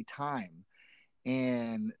different every time.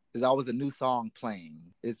 And there's always a new song playing.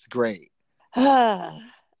 It's great.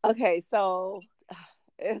 Okay, so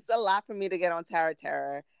it's a lot for me to get on Tower of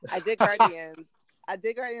Terror. I did Guardians. I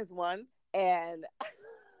did Guardians once, and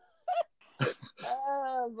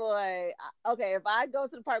oh boy. Okay, if I go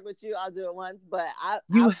to the park with you, I'll do it once, but I'll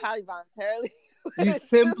probably voluntarily. You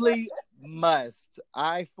simply must.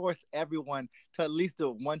 I force everyone to at least do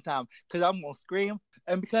it one time because I'm gonna scream,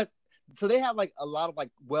 and because so they have like a lot of like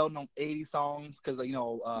well-known 80s songs because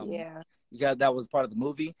Yeah. that was part of the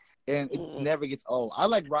movie, and it never gets old. I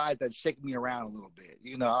like rides that shake me around a little bit.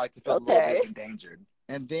 I like to feel a little bit endangered.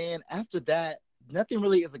 And then after that, nothing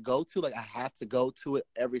really is a go-to. Like I have to go to it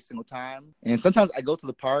every single time. And sometimes I go to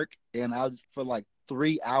the park and I'll just for like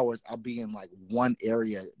 3 hours I'll be in like one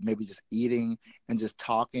area, maybe just eating and just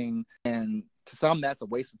talking. And to some that's a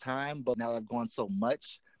waste of time. But now that I've gone so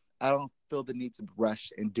much, I don't feel the need to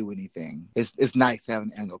rush and do anything. It's nice to have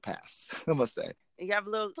an annual pass, I must say. You have a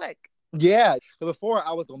little click. Yeah. So before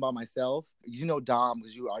I was going by myself, Dom,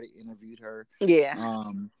 because you already interviewed her. Yeah.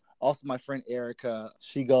 Also, my friend Erica,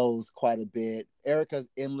 she goes quite a bit. Erica's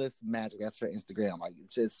Endless Magic, that's her Instagram. Like,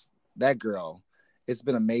 just that girl. It's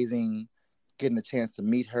been amazing getting the chance to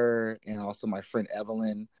meet her, and also my friend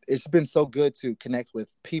Evelyn. It's been so good to connect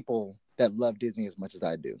with people that love Disney as much as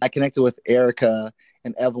I do. I connected with Erica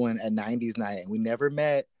and Evelyn at 90s night, and we never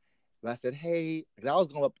met. But I said, hey, because I was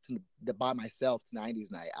going up by myself to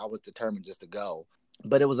 90s night. I was determined just to go.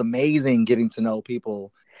 But it was amazing getting to know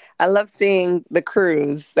people. I love seeing the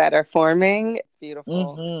crews that are forming. It's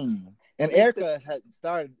beautiful. Mm-hmm. And Erica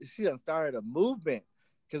she done started a movement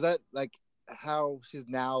because that like how she's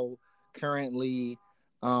now currently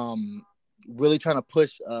really trying to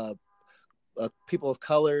push people of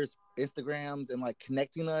colors Instagrams and like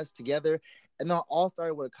connecting us together. And then all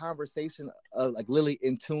started with a conversation of like Lily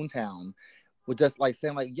in Toontown with just like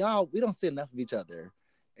saying like, y'all, we don't see enough of each other.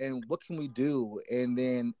 And what can we do? And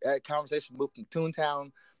then that conversation moved from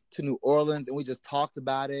Toontown to New Orleans, and we just talked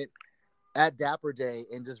about it at Dapper Day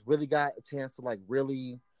and just really got a chance to like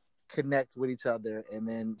really connect with each other. And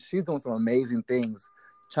then she's doing some amazing things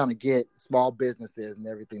trying to get small businesses and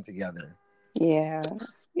everything together. Yeah,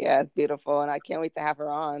 it's beautiful, and I can't wait to have her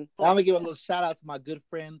on. I'm gonna give a little shout out to my good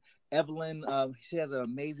friend Evelyn. She has an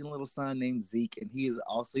amazing little son named Zeke, and he's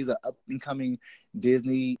an up and coming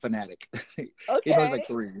Disney fanatic. Okay, he's like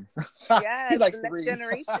 3. Yeah, he's like the next 3.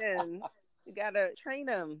 generation. You gotta train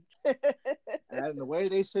them. And the way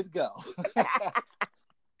they should go.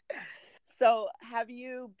 So, have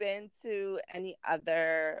you been to any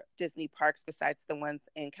other Disney parks besides the ones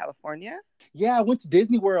in California? Yeah, I went to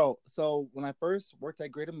Disney World. So when I first worked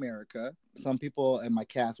at Great America, some people in my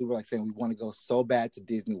cast, we were like saying we want to go so bad to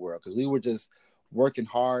Disney World because we were just working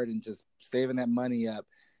hard and just saving that money up.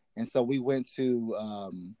 And so we went to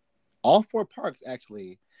all 4 parks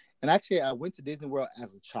actually. And actually, I went to Disney World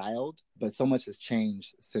as a child, but so much has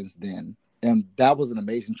changed since then. And that was an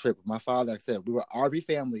amazing trip. My father, like I said, we were an RV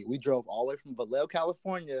family. We drove all the way from Vallejo,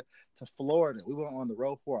 California to Florida. We went on the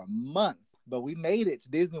road for a month, but we made it to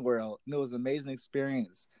Disney World. And it was an amazing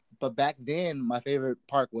experience. But back then, my favorite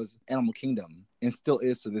park was Animal Kingdom and still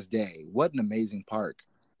is to this day. What an amazing park.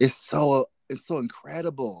 It's so it's so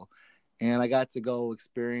incredible. And I got to go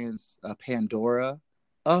experience Pandora.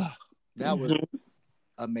 Oh, that was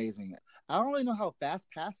amazing. I don't really know how fast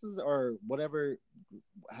passes or whatever.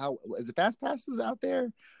 How is it? Fast passes out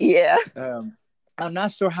there? Yeah. I'm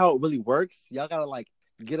not sure how it really works. Y'all gotta like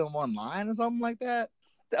get them online or something like that.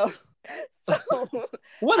 So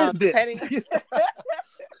what is this?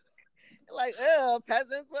 Like,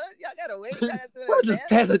 peasants, what? Y'all gotta wait. Y'all gotta do what is this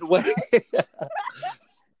peasant way?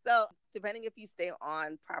 So, depending if you stay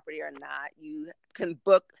on property or not, you can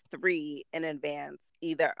book 3 in advance,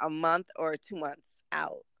 either a month or 2 months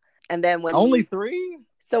out. And then when only 3?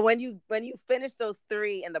 So when you finish those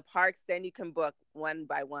 3 in the parks, then you can book one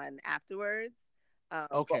by one afterwards.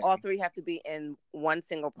 Okay. But all 3 have to be in one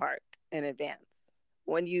single park in advance.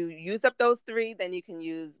 When you use up those 3, then you can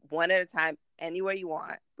use one at a time anywhere you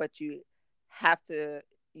want, but you have to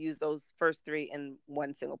use those first 3 in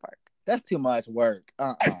one single park. That's too much work.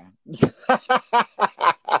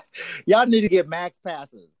 Y'all need to get max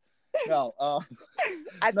passes. No,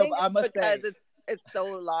 I think it's because it's so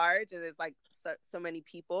large and there's like so many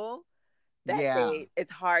people that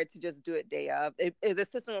it's hard to just do it day of. The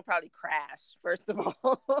system will probably crash, first of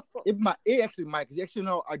all. It actually might, because actually,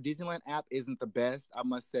 our Disneyland app isn't the best, I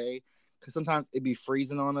must say, because sometimes it'd be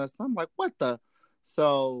freezing on us. And I'm like, what the?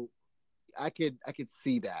 So I could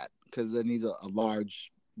see that, because it needs a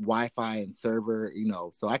large Wi-Fi and server,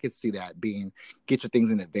 so I could see that being get your things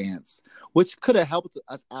in advance, which could have helped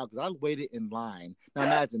us out, because I waited in line. Now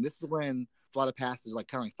imagine, this is when Florida Passage like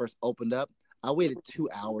kind of like first opened up. I waited 2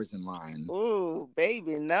 hours in line. Ooh,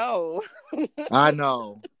 baby, no. I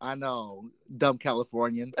know. Dumb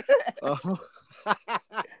Californian.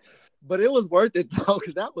 But it was worth it though,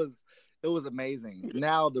 because it was amazing.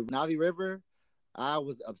 Now the Navi River, I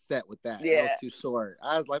was upset with that. Yeah. That was too short.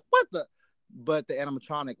 I was like, what the? But the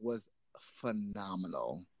animatronic was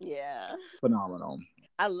phenomenal. Yeah. Phenomenal.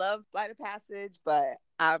 I love Flight of Passage, but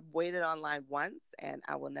I've waited online once and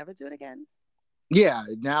I will never do it again. Yeah,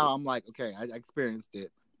 now I'm like, okay, I experienced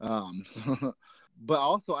it. But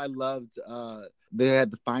also I loved they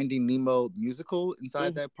had the Finding Nemo musical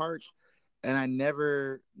inside that park, and I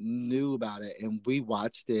never knew about it, and we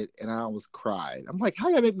watched it and I almost cried. I'm like, how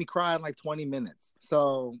y'all make me cry in like 20 minutes?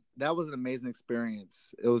 So that was an amazing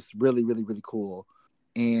experience. It was really, really, really cool.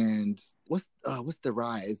 And what's the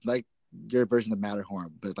ride? It's like your version of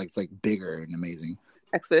Matterhorn, but like it's like bigger and amazing.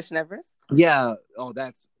 Expedition Everest? Yeah. Oh,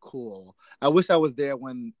 that's cool. I wish I was there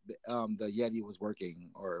when the Yeti was working,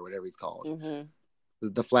 or whatever he's called.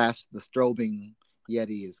 The flash, the strobing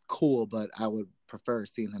Yeti is cool, but I would prefer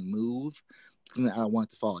seeing him move. I don't want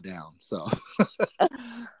it to fall down. So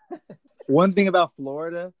one thing about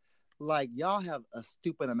Florida, like, y'all have a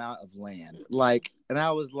stupid amount of land. Like, and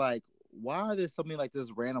I was like, why are there so many like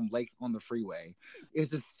this random lakes on the freeway?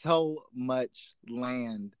 It's just so much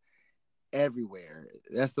land everywhere.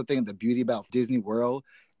 That's the thing, the beauty about Disney World.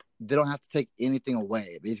 They don't have to take anything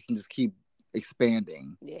away. They can just keep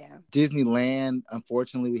expanding. Yeah. Disneyland,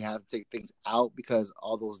 unfortunately, we have to take things out because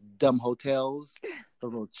all those dumb hotels,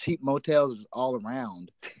 those little cheap motels, are just all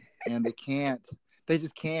around, and they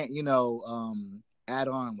just can't, add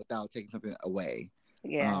on without taking something away.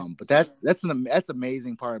 Yeah. But that's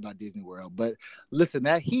amazing part about Disney World. But listen,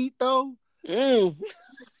 that heat though.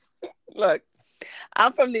 Look,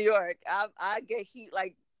 I'm from New York. I get heat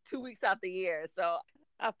like 2 weeks out the year, so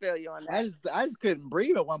I feel you on that. I just couldn't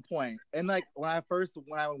breathe at one point. And like when I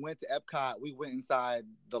went to Epcot, we went inside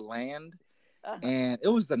the land, and it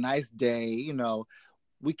was a nice day.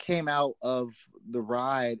 We came out of the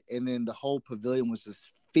ride, and then the whole pavilion was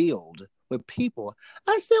just filled with people.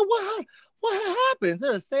 I said, what happened? Is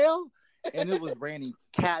there a sale? And it was raining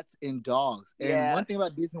cats and dogs. And one thing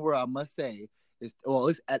about Disney World, I must say, is, well, at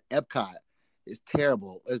least at Epcot, it's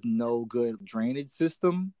terrible. There's no good drainage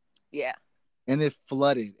system. Yeah. And it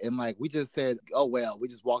flooded. And like, we just said, oh, well, we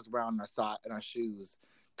just walked around in our shoes.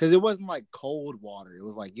 Because it wasn't like cold water. It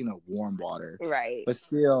was like, warm water. Right. But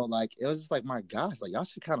still, like, it was just like, my gosh, like, y'all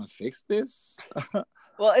should kind of fix this.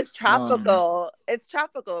 Well, it's tropical. It's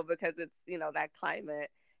tropical because it's, that climate.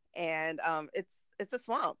 And it's a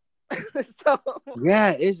swamp. So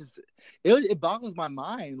yeah, it boggles my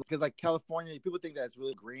mind, because like California, people think that it's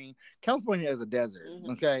really green. California is a desert.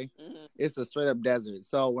 Okay, it's a straight up desert.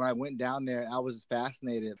 So when I went down there, I was just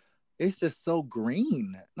fascinated. It's just so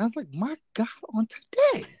green, and I was like, my God, on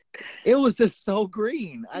today, it was just so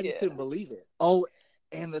green. I just couldn't believe it. Oh,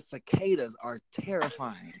 and the cicadas are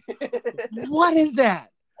terrifying. What is that?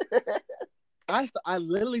 I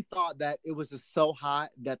literally thought that it was just so hot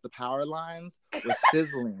that the power lines were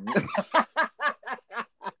sizzling.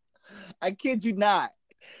 I kid you not.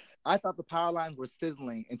 I thought the power lines were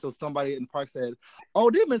sizzling until somebody in the park said,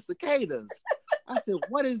 "Oh, them are cicadas." I said,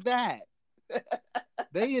 "What is that?"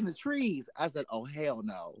 They in the trees. I said, "Oh, hell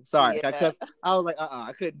no." Sorry. Yeah. I was like,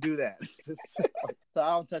 I couldn't do that. So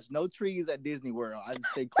I don't touch no trees at Disney World. I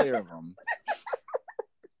just stay clear of them.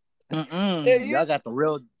 Y'all got the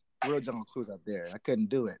real Jungle Cruise up there. I couldn't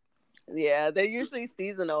do it. Yeah, they're usually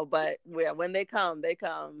seasonal, but when they come, they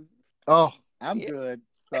come. Oh, I'm good.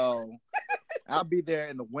 So I'll be there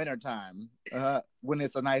in the wintertime when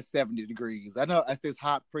it's a nice 70 degrees. I know it's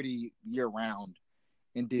hot pretty year round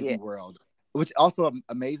in Disney World, which also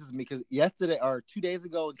amazes me because yesterday or 2 days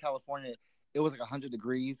ago in California, it was like 100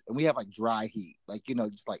 degrees and we have like dry heat, like,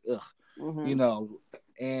 just like, ugh,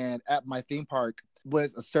 and at my theme park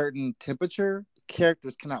was a certain temperature.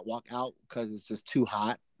 Characters cannot walk out because it's just too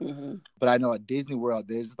hot. But I know at Disney World,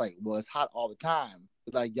 they're just like, well, it's hot all the time.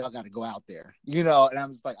 Like, y'all got to go out there, and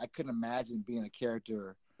I'm just like, I couldn't imagine being a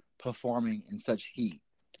character performing in such heat.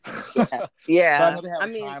 Yeah. So I know they have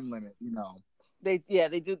a time limit, They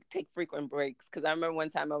do take frequent breaks because I remember one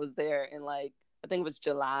time I was there in I think it was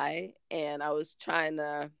July, and I was trying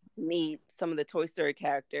to meet some of the Toy Story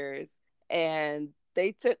characters, and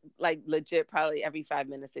they took legit probably every 5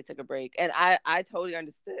 minutes they took a break, and I totally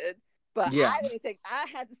understood, but I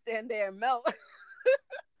had to stand there and melt.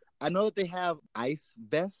 I know that they have ice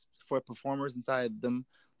vests for performers inside them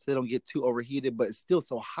so they don't get too overheated, but it's still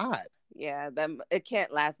so hot. Yeah, it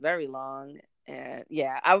can't last very long. And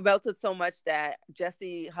I melted so much that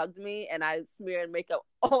Jessie hugged me and I smeared makeup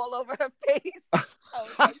all over her face. I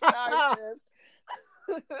was like, sorry,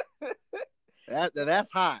 sis.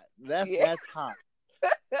 That's hot. That's hot.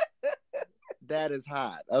 That is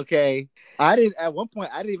hot. Okay. At one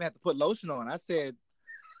point, I didn't even have to put lotion on. I said,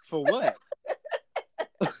 for what?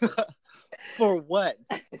 For what?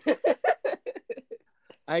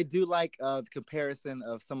 I do like the comparison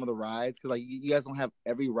of some of the rides because you guys don't have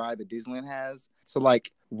every ride that Disneyland has. So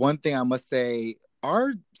one thing I must say,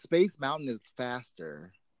 our Space Mountain is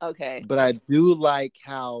faster. Okay. But I do like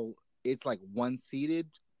how it's one seated.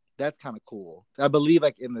 That's kind of cool. I believe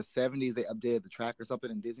in the 70s they updated the track or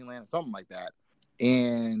something in Disneyland, something like that.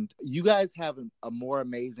 And you guys have a more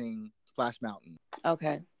amazing Splash Mountain.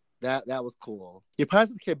 Okay. That was cool. Your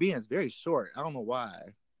Pirates of the Caribbean is very short. I don't know why.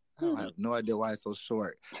 I have no idea why it's so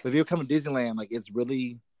short. But if you're coming to Disneyland, it's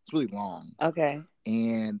really long. Okay.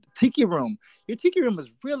 And Tiki Room. Your Tiki Room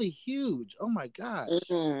is really huge. Oh my gosh.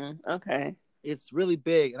 Okay. It's really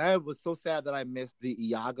big. And I was so sad that I missed the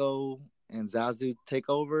Iago and Zazu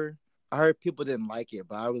takeover. I heard people didn't like it,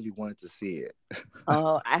 but I really wanted to see it.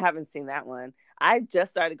 Oh, I haven't seen that one. I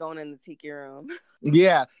just started going in the Tiki Room.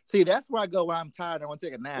 Yeah. See, that's where I go when I'm tired. I want to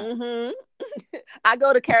take a nap. I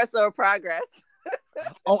go to Carousel of Progress.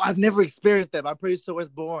 Oh, I've never experienced that. I'm pretty sure it's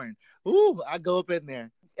boring. Ooh, I go up in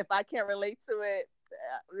there. If I can't relate to it,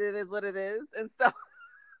 it is what it is. And so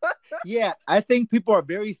yeah, I think people are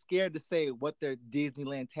very scared to say what their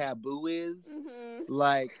Disneyland taboo is.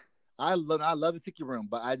 I love the Tiki Room,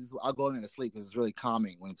 but I'll go in there to sleep because it's really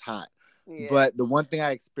calming when it's hot. Yeah. But the one thing I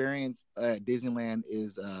experienced at Disneyland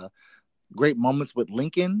is great moments with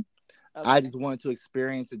Lincoln. Okay. I just wanted to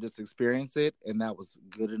experience it, and that was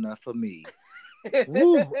good enough for me.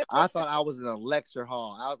 Woo, I thought I was in a lecture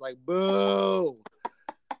hall. I was like, boo.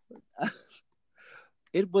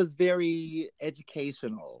 It was very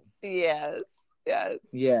educational. Yes.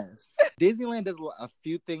 Disneyland does a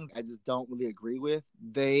few things I just don't really agree with.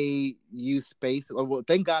 They use space. Well,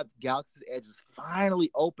 thank God Galaxy's Edge is finally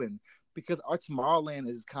open because our Tomorrowland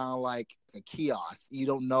is kind of like a kiosk. You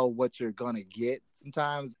don't know what you're going to get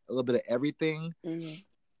sometimes, a little bit of everything. Mm-hmm.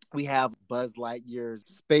 We have Buzz Lightyear's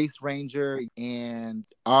Space Ranger, and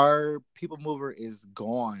our People Mover is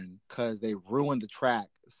gone because they ruined the track.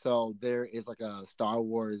 So there is a Star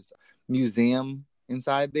Wars museum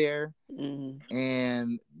inside there. Mm-hmm.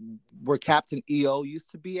 And where Captain EO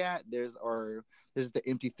used to be at, there's the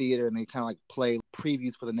empty theater, and they kind of play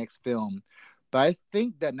previews for the next film. But I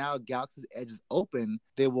think that now Galaxy's Edge is open,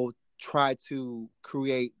 they will try to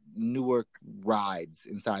create newer rides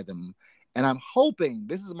inside them. And I'm hoping,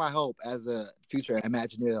 this is my hope as a future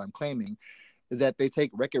Imagineer that I'm claiming, is that they take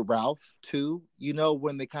Wreck-It Ralph too.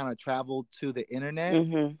 When they kind of travel to the internet,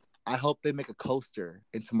 mm-hmm. I hope they make a coaster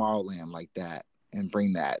in Tomorrowland like that and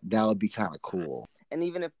bring that. That would be kind of cool. And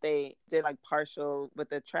even if they did partial with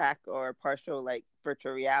the track or partial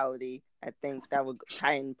virtual reality, I think that would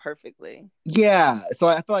tie in perfectly. Yeah. So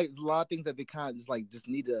I feel there's a lot of things that they kind of just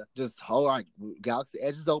need to hold on. Galaxy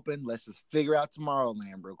Edge is open. Let's just figure out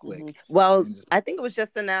Tomorrowland real quick. Mm-hmm. Well, I think it was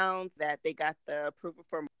just announced that they got the approval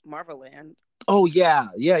for Marvel Land. Oh, yeah.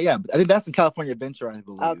 I think that's in California Adventure, I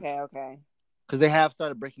believe. Okay. because they have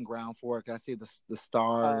started breaking ground for it. I see the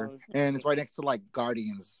star, Oh, and it's right next to like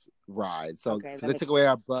Guardians ride. So okay, because they took away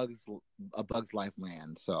our Bugs Life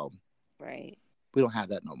land, so right. we don't have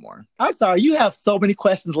that no more. I'm sorry, you have so many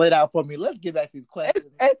questions laid out for me. Let's get back to these questions.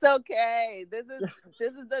 It's okay. This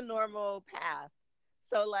is the normal path.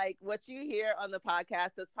 So, like, what you hear on the podcast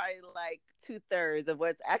is probably like 2/3 of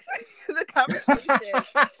what's actually the conversation.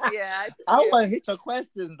 Yeah, I want to hit your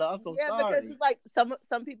questions, though. I'm so sorry. Because it's like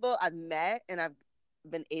some people I've met and I've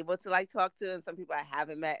been able to like talk to, and some people I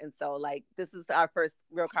haven't met, and so like this is our first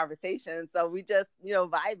real conversation. So we just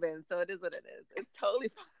vibing. So it is what it is. It's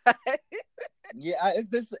totally fine. Yeah,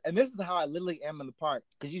 this is how I literally am in the park.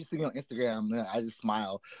 Because you see me on Instagram, and I just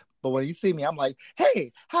smile. But when you see me, I'm like,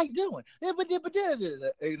 "Hey, how you doing?" So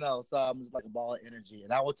I'm just like a ball of energy,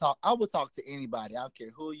 and I will talk to anybody. I don't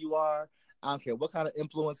care who you are. I don't care what kind of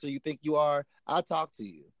influencer you think you are. I'll talk to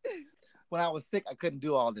you. When I was sick, I couldn't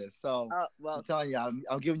do all this. So I'm telling you,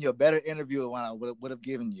 I'm giving you a better interview than what I would have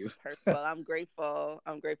given you. Well, I'm grateful.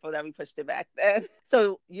 I'm grateful that we pushed it back then.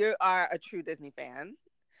 So you are a true Disney fan.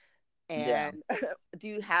 And do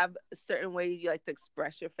you have certain ways you like to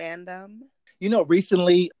express your fandom?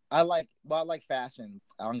 Recently I like fashion.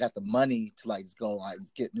 I don't got the money to like just go like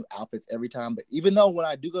just get new outfits every time. But even though when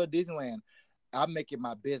I do go to Disneyland, I make it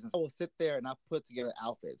my business. I will sit there and I put together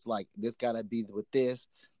outfits. Like this gotta be with this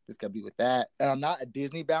gotta be with that. And I'm not a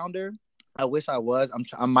Disney bounder. I wish I was.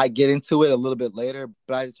 I might get into it a little bit later,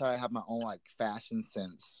 but I just try to have my own like fashion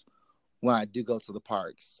sense when I do go to the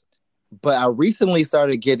parks. But I recently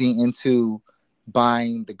started getting into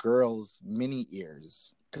buying the girls' mini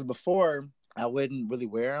ears because before I wouldn't really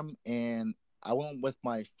wear them, and I went with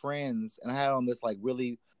my friends and I had on this like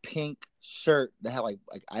really pink shirt that had like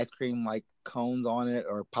ice cream like cones on it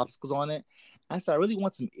or popsicles on it. I said I really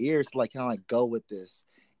want some ears to like kind of like go with this,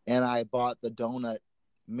 and I bought the donut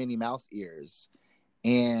Minnie Mouse ears,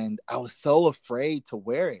 and I was so afraid to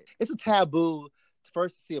wear it. It's a taboo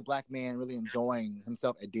first to see a black man really enjoying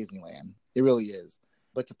himself at Disneyland. It really is.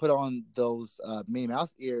 But to put on those Minnie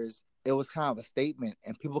Mouse ears, it was kind of a statement,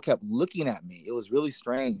 and people kept looking at me. It was really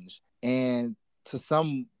strange. And to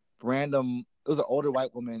some random, it was an older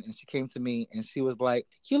white woman, and she came to me and she was like,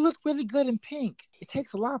 "You look really good in pink. It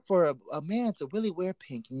takes a lot for a man to really wear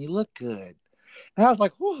pink, and you look good." And I was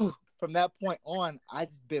like, whew. From that point on, I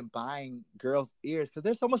just been buying girls' ears because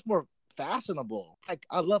they're so much more fashionable. Like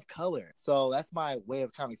I love color, so that's my way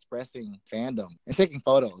of kind of expressing fandom and taking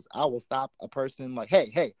photos. I will stop a person like,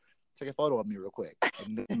 hey, take a photo of me real quick,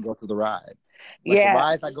 and then go to the ride. Like the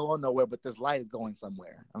ride's not going nowhere, but this light is going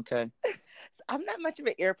somewhere. Okay. So I'm not much of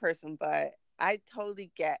an ear person, but I totally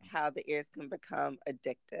get how the ears can become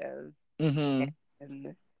addictive. Mm-hmm.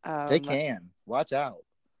 And they can. Watch out.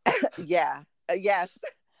 Yeah. Yes.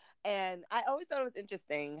 And I always thought it was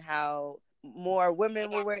interesting how more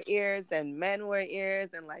women will wear ears than men wear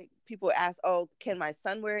ears. And like people ask, "Oh, can my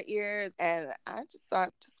son wear ears?" And I just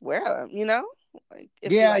thought, just wear them, Like,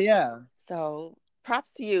 yeah. So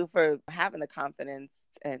props to you for having the confidence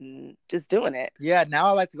and just doing it. Yeah, now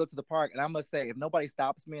I like to go to the park. And I must say, if nobody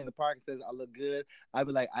stops me in the park and says I look good, I'd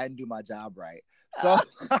be like, I didn't do my job right. So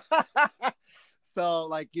So,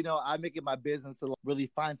 like, I make it my business to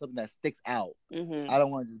really find something that sticks out. Mm-hmm. I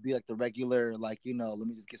don't want to just be like the regular, like, let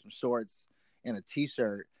me just get some shorts and a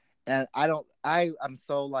t-shirt. And I'm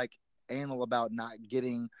so like anal about not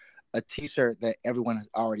getting a t-shirt that everyone has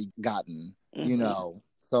already gotten,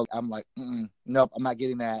 So I'm like, nope, I'm not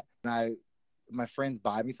getting that. And my friends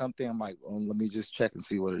buy me something. I'm like, let me just check and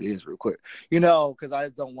see what it is real quick, because I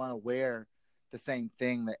just don't want to wear the same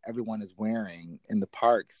thing that everyone is wearing in the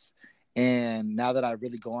parks. And now that I've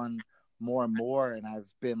really gone more and more and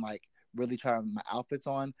I've been like really trying my outfits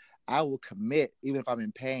on, I will commit, even if I'm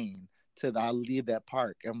in pain, I'll leave that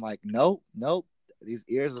park. I'm like, nope, these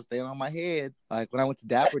ears are staying on my head. Like when I went to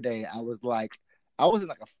Dapper Day, I was in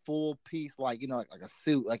like a full piece, like, like a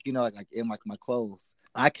suit, like, like in like my clothes.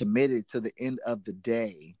 I committed to the end of the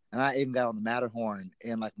day. And I even got on the Matterhorn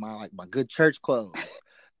in like my good church clothes.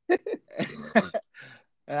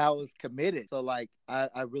 And I was committed. So like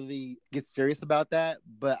I really get serious about that,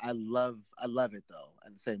 but I love it though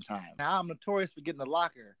at the same time. Now I'm notorious for getting the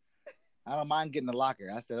locker. I don't mind getting the locker.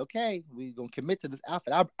 I said, okay, we're gonna commit to this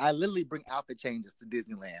outfit. I literally bring outfit changes to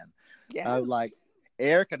Disneyland. Yeah. Like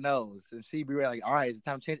Erica knows, and she'd be like, all right, is it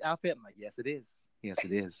time to change outfit? I'm like, yes it is. Yes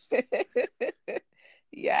it is.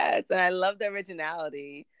 Yes, and I love the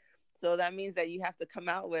originality. So that means that you have to come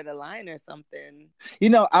out with a line or something.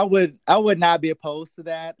 I would not be opposed to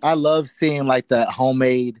that. I love seeing like the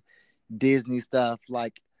homemade Disney stuff.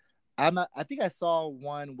 Like I think I saw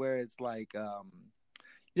one where it's like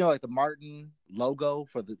like the Martin logo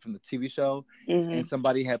from the TV show, Mm-hmm. and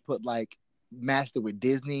somebody had put like matched it with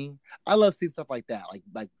Disney. I love seeing stuff like that,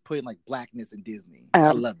 like putting like blackness in Disney. I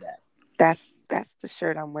Um, love that. that's the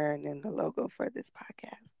shirt I'm wearing in the logo for this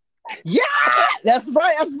podcast. Yeah, that's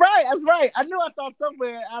right. That's right. That's right. I knew I saw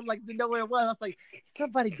somewhere. I like to know where it was. I was like,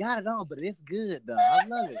 somebody got it on, but it's good though. I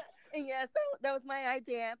love it. Yes, that was my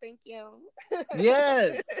idea. Thank you.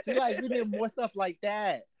 Yes. See, like we need more stuff like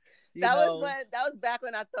that. You know. That was back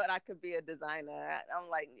when I thought I could be a designer. I'm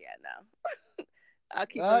like, yeah, no. I'll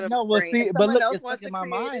keep it No, we'll memory. If see. But someone look, else it's stuck wants in to my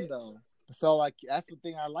create mind it, though. So like that's the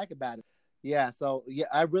thing I like about it. Yeah. So yeah,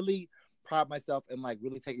 I really pride myself in like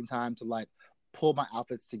really taking time to like pull my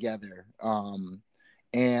outfits together.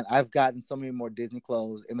 And I've gotten so many more Disney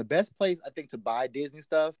clothes. And the best place I think to buy Disney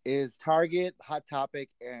stuff is Target, Hot Topic,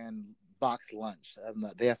 and Box Lunch.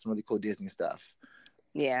 They have some really cool Disney stuff.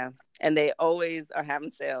 yeah. And they always are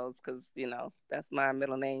having sales because that's my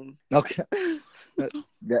middle name. Okay,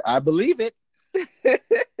 I believe it.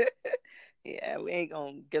 Yeah, we ain't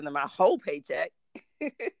gonna give them our whole paycheck.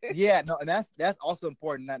 Yeah, no, and that's also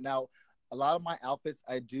important. Now, a lot of my outfits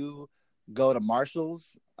I do go to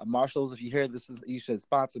Marshalls. Marshalls, if you hear this, you should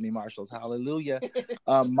sponsor me, Marshalls. Hallelujah.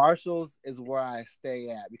 Marshalls is where I stay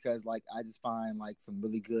at because like I just find like some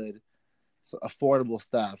really good, so affordable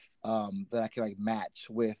stuff that I can like match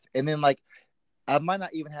with, and then like I might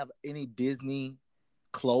not even have any Disney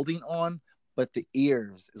clothing on, but the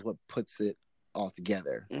ears is what puts it all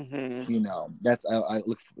together. Mm-hmm. That's I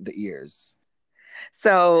look for the ears.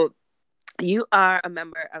 So you are a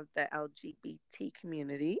member of the LGBT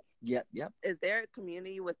community. Yep, yep. Is there a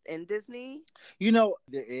community within Disney? There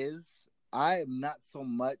is. I am not so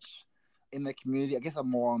much in the community. I guess I'm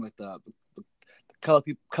more on like the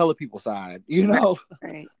color people side,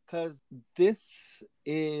 Right. because this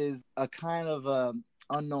is a kind of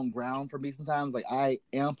unknown ground for me sometimes. Like I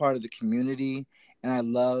am part of the community, and I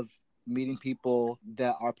love meeting people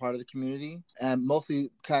that are part of the community, and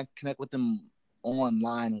mostly kind of connect with them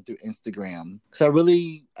online or through Instagram. So I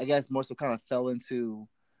really, I guess, more so kind of fell into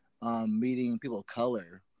meeting people of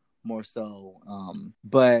color more so.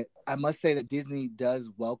 But I must say that Disney does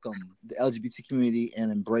welcome the LGBT community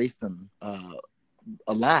and embrace them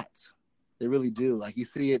a lot. They really do. Like you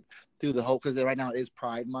see it through the whole, because right now it is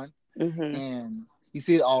Pride Month, Mm-hmm. and you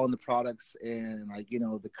see it all in the products and like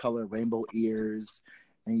the color rainbow ears,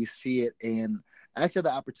 and you see it. And I actually had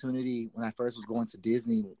the opportunity when I first was going to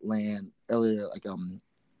Disneyland earlier, like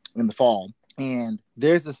in the fall. And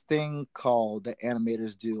there's this thing called that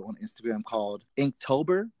animators do on Instagram called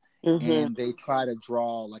Inktober, Mm-hmm. and they try to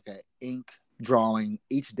draw like an ink drawing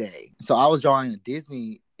each day. So I was drawing a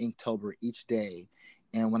Disney Inktober each day,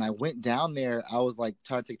 and when I went down there, I was like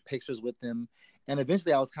trying to take pictures with them, and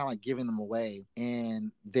eventually I was kind of like giving them away.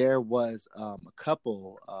 And there was a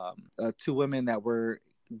couple, two women that were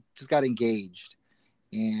just got engaged,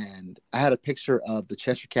 and I had a picture of the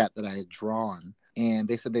Cheshire Cat that I had drawn, and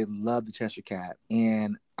they said they loved the Cheshire Cat,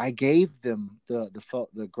 and I gave them the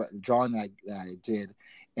drawing that I did,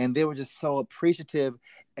 and they were just so appreciative,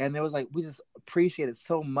 and they was like, we just appreciate it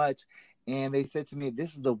so much, and they said to me,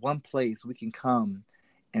 this is the one place we can come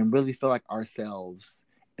and really feel like ourselves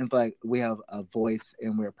and feel like we have a voice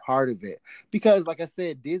and we're part of it, because like I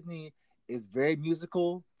said, Disney is very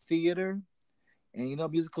musical theater.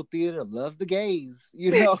 And musical theater loves the gays,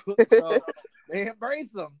 so they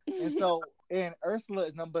embrace them. And Ursula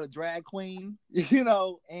is nothing but a drag queen,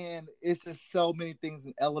 and it's just so many things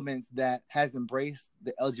and elements that has embraced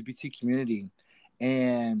the LGBT community.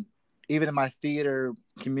 And even in my theater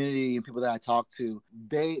community and people that I talk to,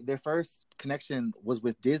 their first connection was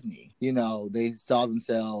with Disney. They saw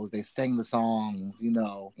themselves, they sang the songs,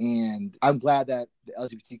 and I'm glad that the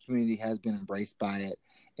LGBT community has been embraced by it.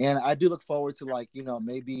 And I do look forward to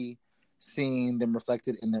maybe seeing them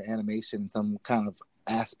reflected in their animation in some kind of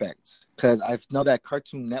aspects, because I know that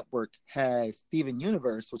Cartoon Network has Steven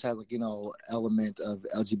Universe, which has element of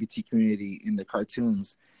LGBT community in the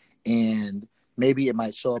cartoons, and maybe it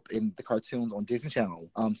might show up in the cartoons on Disney Channel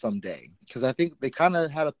someday, because I think they kind of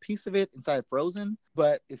had a piece of it inside Frozen,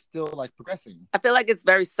 but it's still like progressing. I feel like it's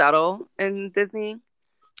very subtle in Disney,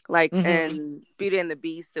 like in Beauty and the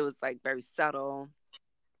Beast. It was like very subtle.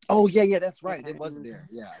 Oh, yeah, that's right. It was there.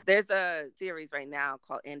 Yeah. There's a series right now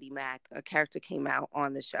called Andy Mack. A character came out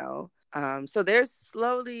on the show. So they're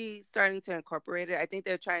slowly starting to incorporate it. I think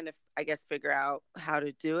they're trying to, I guess, figure out how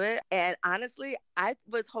to do it. And honestly, I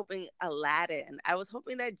was hoping Aladdin. I was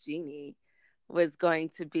hoping that Genie was going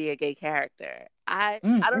to be a gay character. I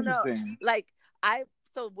don't know.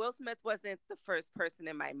 So Will Smith wasn't the first person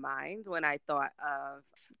in my mind when I thought of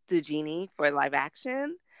the Genie for live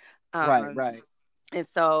action. Right. And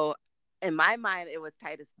so in my mind, it was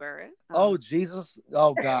Titus Burris. Oh, Jesus.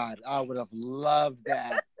 Oh, God. I would have loved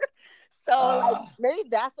that. So like maybe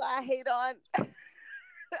that's why I hate on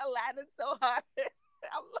Aladdin so hard.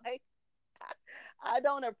 I'm like, I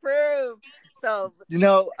don't approve. So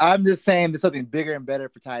I'm just saying there's something bigger and better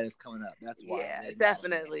for Titus coming up. That's why yeah, they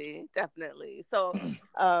acknowledge definitely. So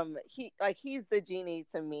he's the genie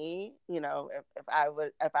to me, if I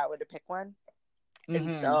were to pick one. And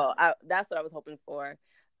Mm-hmm. so that's what I was hoping for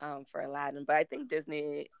Aladdin. But I think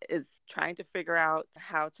Disney is trying to figure out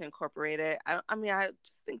how to incorporate it. I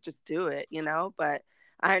just think just do it, But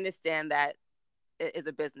I understand that it is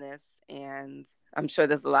a business, and I'm sure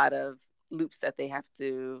there's a lot of loops that they have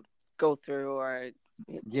to go through, or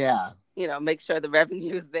Yeah. make sure the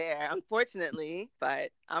revenue is there. Unfortunately,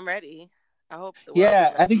 but I'm ready. I hope the world is Yeah,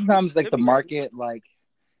 I ready. think sometimes like Should the be ready. market like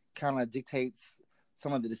kind of dictates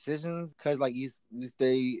some of the decisions because like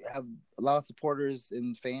they have a lot of supporters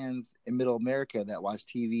and fans in Middle America that watch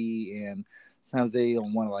TV, and sometimes they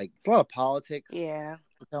don't want to like it's a lot of politics. Yeah.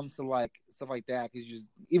 When it comes to like stuff like that, because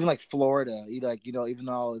even like Florida, even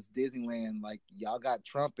though it's Disneyland, like y'all got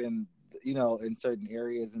Trump in certain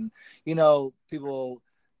areas, and people,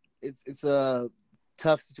 it's a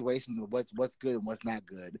tough situation of what's good and what's not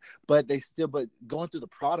good, but going through the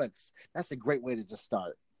products, that's a great way to just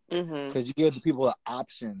start because you give the people an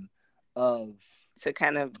option of To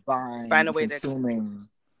kind of buying find a and way to consuming.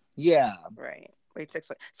 Yeah. right. Way to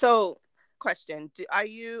explain. So, question: how do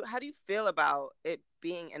you feel about it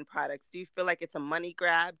being in products? Do you feel like it's a money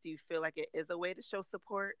grab? Do you feel like it is a way to show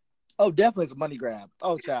support? Oh, definitely it's a money grab.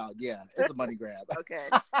 Oh, child, yeah, it's a money grab. Okay.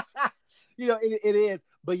 It is,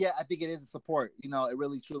 but yeah, I think it is a support. It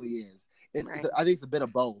really truly is. Right. I think it's a bit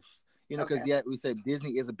of both. Because Okay. yeah, we said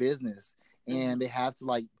Disney is a business, and they have to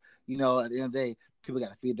like, at the end of the day, people got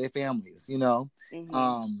to feed their families.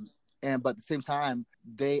 Mm-hmm. And but at the same time,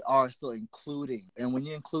 they are still including, and when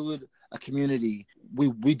you include a community,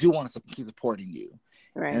 we do want to keep supporting you,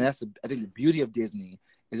 and Right. I think the beauty of Disney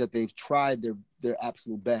is that they've tried their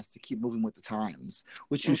absolute best to keep moving with the times,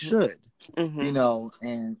 which you Mm-hmm. should, Mm-hmm.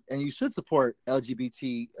 and you should support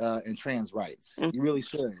LGBT and trans rights. You really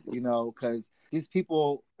should, because these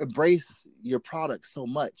people embrace your product so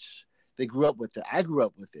much. They grew up with it. I grew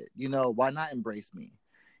up with it. Why not embrace me?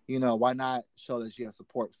 Why not show that you have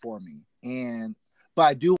support for me? But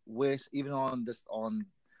I do wish, even on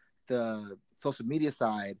the social media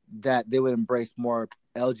side, that they would embrace more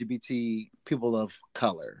LGBT people of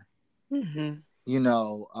color. Mm-hmm.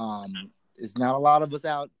 It's not a lot of us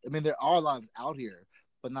out. I mean, there are a lot of us out here,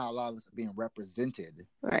 but not a lot of us are being represented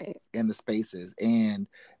Right. in the spaces. And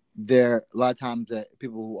there a lot of times that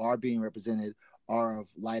people who are being represented are of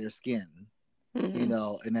lighter skin, Mm-hmm.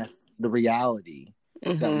 and that's the reality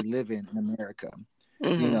that Mm-hmm. we live in America,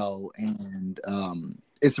 Mm-hmm. and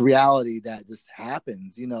it's a reality that just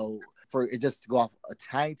happens, for it just to go off a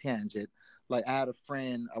tiny tangent. Like I had a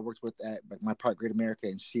friend I worked with at my park, Great America,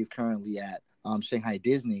 and she's currently at Shanghai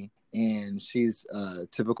Disney, and she's a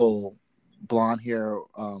typical blonde hair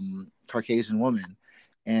Caucasian woman.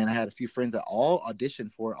 And I had a few friends that all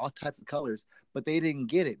auditioned for all types of colors, but they didn't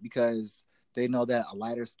get it because they know that a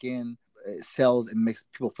lighter skin sells and makes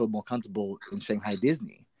people feel more comfortable in Shanghai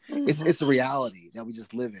Disney. Mm-hmm. It's a reality that we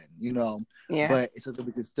just live in, Yeah. but it's something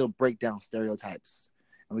we can still break down stereotypes,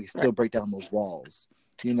 and we can Right. still break down those walls,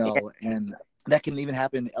 Yeah. and that can even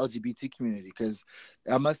happen in the LGBT community, because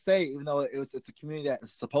I must say, even though it's a community that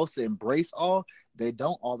is supposed to embrace all, they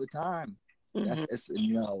don't all the time.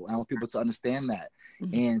 Mm-hmm. I want people to understand that,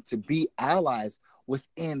 Mm-hmm. and to be allies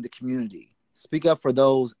within the community. Speak up for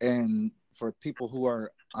those and for people who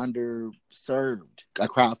are underserved. A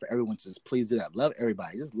crowd for everyone to just please do that. Love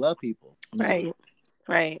everybody. Just love people. Right.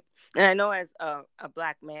 Right. And I know as a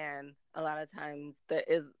Black man, a lot of times there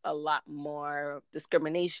is a lot more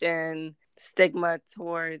discrimination, stigma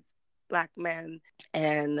towards Black men.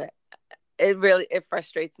 And it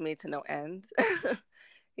frustrates me to no end.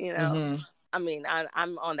 you know, Mm-hmm. I mean,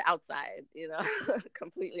 I'm on the outside,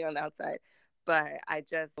 completely on the outside. But I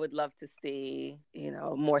just would love to see,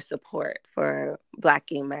 more support for Black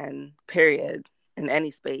gay men, period, in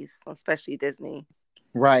any space, especially Disney.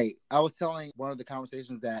 Right. I was telling one of the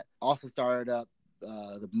conversations that also started up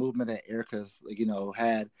the movement that Erica's,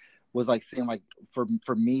 had, was like saying like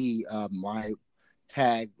for me, my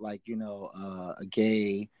tag, like, a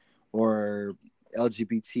gay or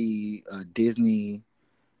LGBT Disney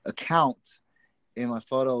account in my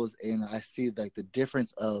photos, and I see like the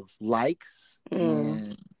difference of likes Mm.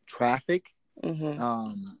 and traffic.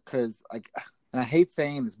 Mm-hmm. Because like, and I hate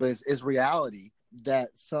saying this, but it's reality that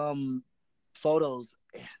some photos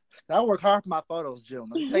I work hard for my photos, June.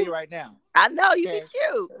 Let me tell you right now. I know you be Okay.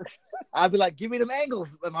 cute. I'll be like, give me them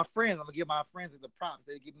angles with my friends. I'm gonna give my friends the props.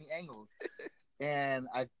 They give me angles. And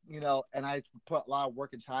I put a lot of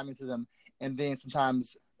work and time into them. And then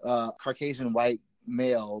sometimes Caucasian white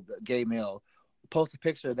male, the gay male, post a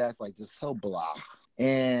picture that's like just so blah.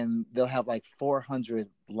 And they'll have like 400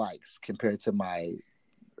 likes compared to my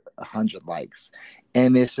 100 likes.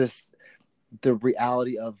 And it's just the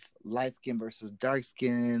reality of light skin versus dark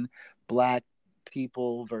skin, black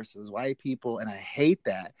people versus white people. And I hate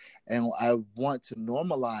that. And I want to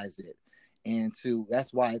normalize it. And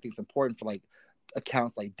that's why I think it's important for like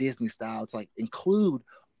accounts like Disney Style to like include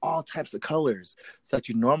all types of colors so that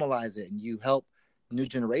you normalize it and you help new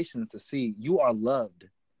generations to see you are loved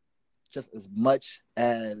just as much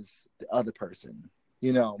as the other person,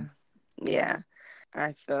 you know? Yeah,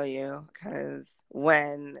 I feel you, because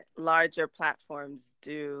when larger platforms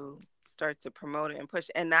do start to promote it and push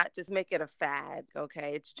and not just make it a fad,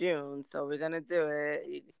 okay, it's June, so we're going to do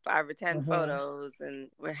it, 5 or 10 Mm-hmm. photos and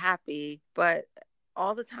we're happy, but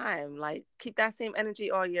all the time, like keep that same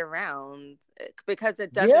energy all year round, because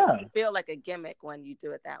it doesn't Yeah. feel like a gimmick when you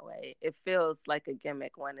do it that way. It feels like a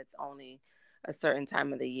gimmick when it's only a certain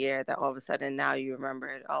time of the year that all of a sudden now you remember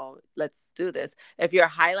it. Oh, let's do this. If you're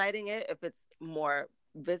highlighting it, if it's more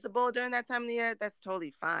visible during that time of the year, that's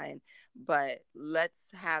totally fine. But let's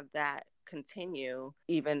have that continue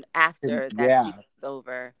even after that Yeah. season's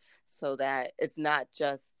over, so that it's not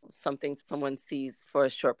just something someone sees for a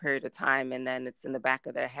short period of time and then it's in the back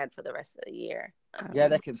of their head for the rest of the year. Yeah,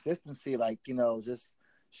 that consistency, like, just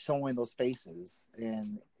showing those faces. And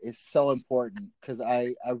it's so important because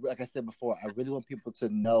I, like I said before, I really want people to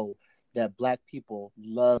know that Black people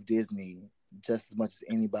love Disney just as much as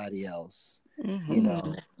anybody else,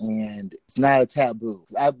 Mm-hmm. and it's not a taboo.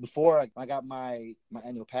 Before I got my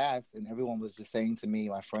annual pass, and everyone was just saying to me,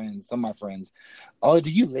 my friends, some of my friends, "Oh,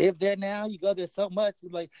 do you live there now? You go there so much?"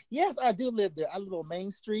 It's like, yes, I do live there. I live on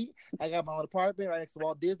Main Street. I got my own apartment right next to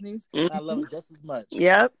Walt Disney's, and I love Mm-hmm. it just as much.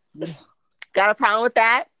 Yep. Got a problem with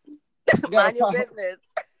that? You got a Mind your problem? business.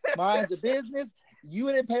 Mind your business. You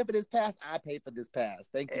didn't pay for this pass. I paid for this pass.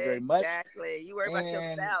 Thank you very much. Exactly. You worry about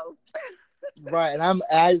And yourself. right, and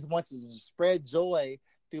I just want to spread joy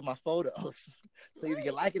through my photos. So either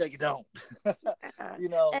you like it or you don't. Yeah. you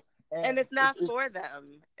know, And and it's not it's for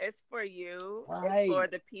them. It's for you. It's right. for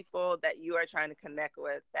the people that you are trying to connect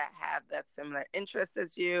with that have that similar interest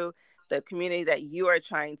as you, the community that you are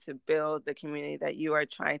trying to build, the community that you are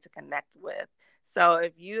trying to connect with. So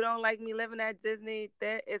if you don't like me living at Disney,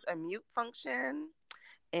 there is a mute function,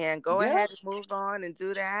 and go Yeah. ahead and move on and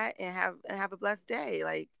do that and have a blessed day.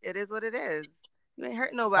 Like, it is what it is. You ain't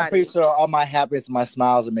hurt I'm pretty nobody. sure all my happiness, my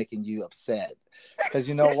smiles are making you upset. Because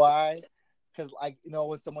you know why? Because like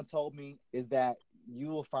when someone told me is that you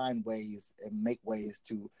will find ways and make ways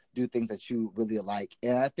to do things that you really like.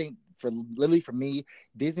 And I think for me,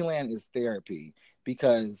 Disneyland is therapy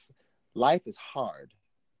because life is hard.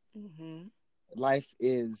 Mm-hmm. Life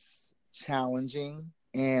is challenging.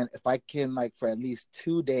 And if I can, like, for at least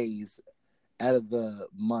 2 days out of the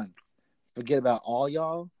month, forget about all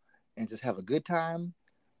y'all and just have a good time,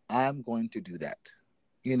 I'm going to do that.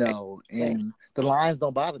 And the lines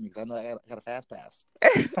don't bother me because I know I got a fast pass.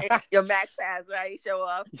 Your max pass, right? Show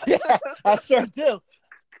up. Yeah, I sure do.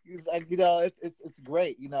 It's like, it's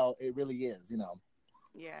great. It really is.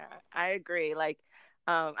 Yeah, I agree. Like,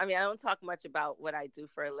 I mean, I don't talk much about what I do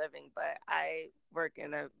for a living, but I work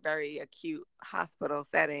in a very acute hospital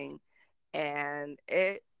setting, and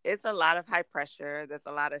it's a lot of high pressure. There's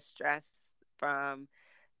a lot of stress from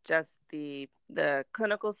just the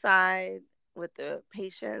clinical side with the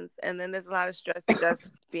patients, and then there's a lot of stress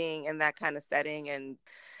just being in that kind of setting and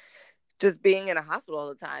just being in a hospital all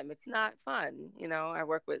the time. It's not fun. I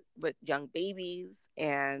work with young babies,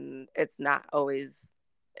 and it's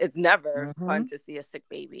never Hmm. fun to see a sick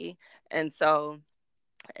baby. And so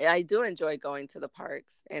I do enjoy going to the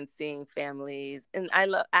parks and seeing families, and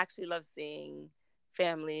actually love seeing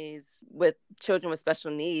families with children with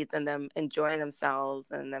special needs and them enjoying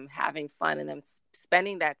themselves and them having fun and them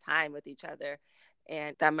spending that time with each other.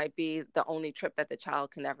 And that might be the only trip that the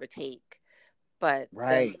child can ever take, but them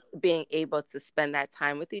Right. being able to spend that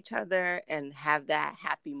time with each other and have that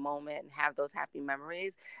happy moment and have those happy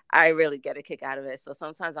memories, I really get a kick out of it. So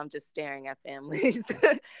sometimes I'm just staring at families,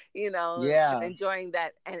 and Yeah. enjoying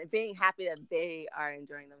that and being happy that they are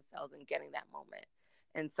enjoying themselves and getting that moment.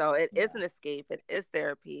 And so it is Yeah. an escape, it is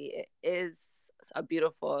therapy, it is a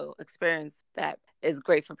beautiful experience that is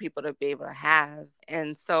great for people to be able to have.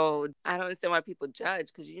 And so I don't understand why people judge,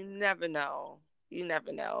 because you never know. You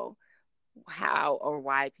never know how or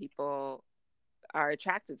why people are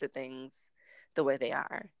attracted to things the way they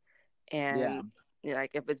are. Yeah. And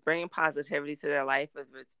like if it's bringing positivity to their life, if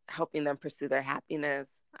it's helping them pursue their happiness,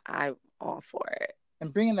 I'm all for it.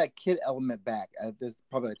 And bringing that kid element back. There's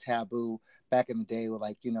probably a taboo back in the day where,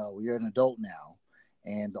 like, you're an adult now,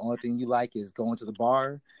 and the only thing you like is going to the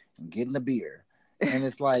bar and getting a beer. And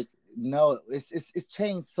it's like, no, it's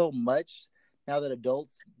changed so much now that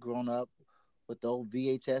adults grown up with the old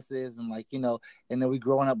VHSs and, like, and then we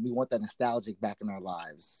growing up, we want that nostalgic back in our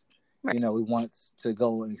lives. Right. We want to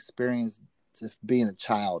go and experience to being a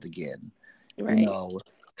child again. Right.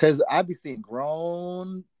 Because I be seeing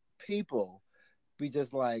grown people be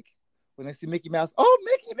just like, when they see Mickey Mouse, oh,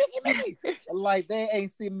 Mickey, like they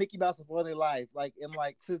ain't seen Mickey Mouse before in their life. Like, and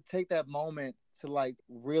like to take that moment to like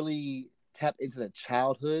really tap into that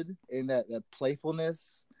childhood and that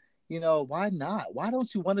playfulness. Why not? Why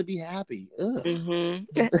don't you want to be happy?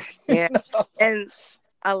 Mm-hmm. Yeah. And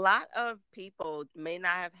a lot of people may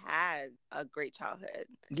not have had a great childhood.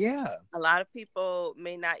 Yeah. A lot of people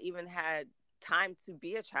may not even had time to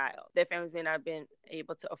be a child. Their families may not have been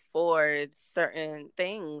able to afford certain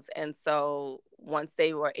things. And so once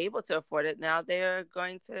they were able to afford it, now they're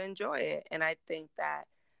going to enjoy it. And I think that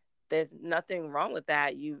there's nothing wrong with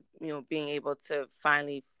that. Being able to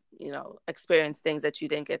finally, experience things that you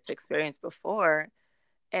didn't get to experience before.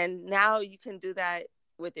 And now you can do that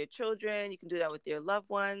with your children. You can do that with your loved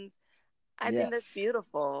ones. I think that's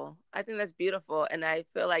beautiful. And I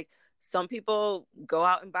feel like some people go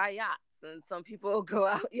out and buy yachts, and some people go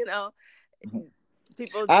out, people do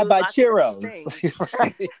I buy lots churros. of things.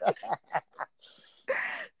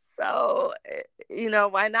 So,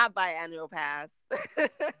 why not buy annual pass?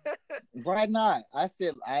 Why not? I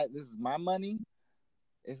said, this is my money.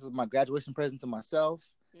 This is my graduation present to myself.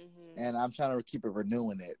 Mm-hmm. And I'm trying to keep it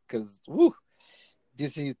renewing it because,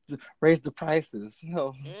 Disney raised the prices.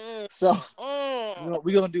 So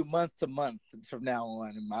we're going to do month to month from now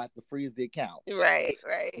on, and I have to freeze the account. Right.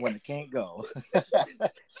 When it can't go.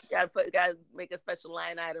 Gotta make a special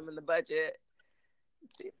line item in the budget.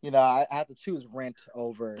 I have to choose rent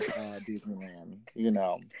over Disneyland.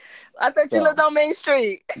 I thought you lived on Main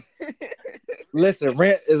Street. Listen,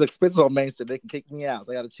 rent is expensive on Main Street. They can kick me out.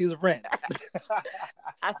 So I got to choose rent.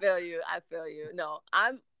 I feel you. No,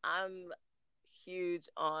 I'm huge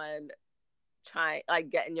on trying, like,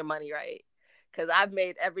 getting your money right, because I've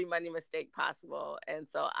made every money mistake possible, and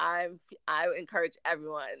so I encourage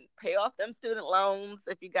everyone, pay off them student loans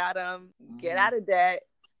if you got them, get out of debt,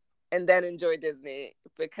 and then enjoy Disney,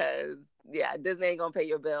 because Disney ain't gonna pay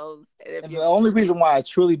your bills. And the only reason why I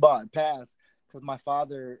truly bought pass because my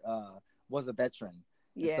father was a veteran,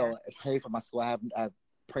 so it paid for my school. I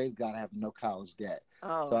praise God, I have no college debt.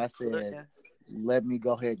 So I said, let me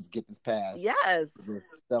go ahead and get this pass. Yes. To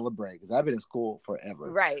celebrate, because I've been in school forever.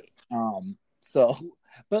 Right. So,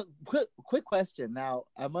 but quick question. Now,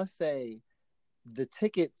 I must say, the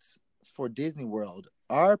tickets for Disney World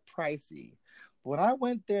are pricey. When I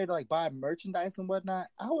went there to like buy merchandise and whatnot,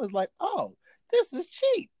 I was like, oh, this is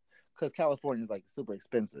cheap. Because California is like super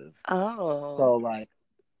expensive. Oh. So like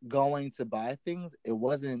going to buy things, it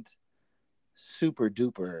wasn't super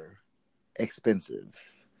duper expensive.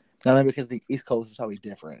 Now maybe because the East Coast is probably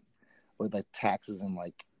different with like taxes and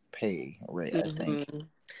like pay rate, I think.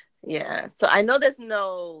 Yeah. So I know there's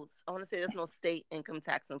no state income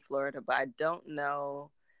tax in Florida, but I don't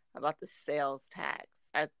know about the sales tax.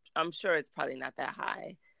 I'm sure it's probably not that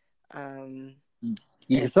high.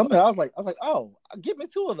 Something I was like, oh, give me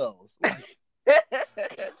 2 of those.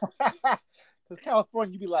 Because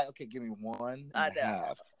California, you'd be like, okay, give me 1 and a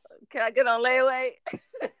half. Can I get on layaway?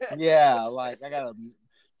 Yeah, like I gotta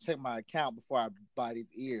check my account before I buy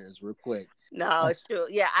these ears real quick. No, it's true.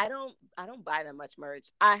 Yeah, I don't buy that much merch.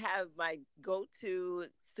 I have my go-to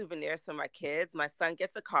souvenirs for my kids. My son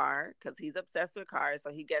gets a car because he's obsessed with cars,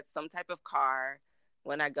 so he gets some type of car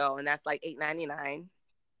when I go, and that's like $8.99.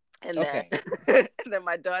 And then and then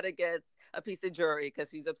my daughter gets a piece of jewelry because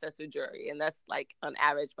she's obsessed with jewelry, and that's like on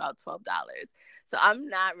average about $12. So I'm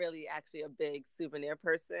not really actually a big souvenir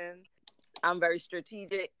person. I'm very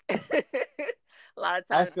strategic. A lot of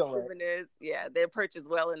times souvenirs, they're purchased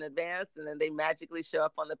well in advance, and then they magically show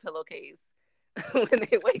up on the pillowcase when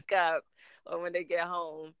they wake up or when they get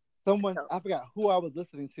home. I forgot who I was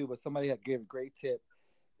listening to, but somebody had gave a great tip,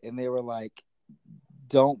 and they were like,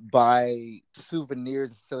 don't buy souvenirs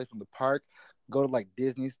necessarily from the park. Go to like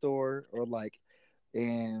Disney store or like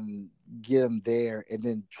and get them there, and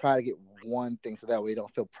then try to get one thing so that way you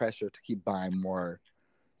don't feel pressure to keep buying more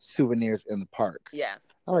souvenirs in the park. Yes.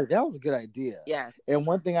 I was like, that was a good idea. Yeah. And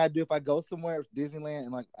one thing I do if I go somewhere, Disneyland,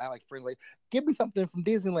 and like I like friends like, give me something from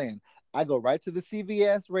Disneyland. I go right to the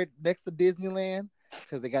CVS right next to Disneyland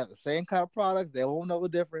because they got the same kind of products. They won't know the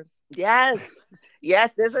difference. Yes.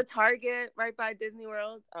 Yes, there's a Target right by Disney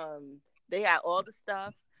World. They got all the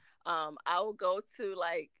stuff. I will go to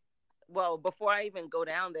well, before I even go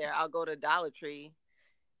down there, I'll go to Dollar Tree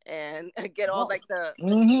and get all Oh. like the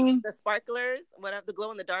Mm-hmm. the sparklers, whatever, the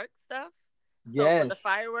glow in the dark stuff. So for the Yes.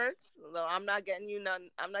 fireworks, no, I'm not getting you none.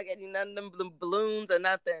 I'm not getting you none of them balloons or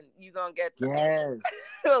nothing. You gonna get Yes.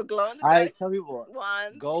 the glow in the I dark tell people,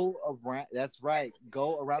 ones. go around. That's right.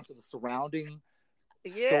 Go around to the surrounding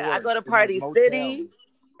Yeah, I stores go to and like Party City. motels.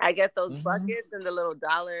 I get those Mm-hmm. buckets and the little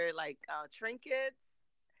dollar trinkets.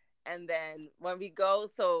 And then when we go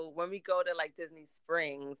to like Disney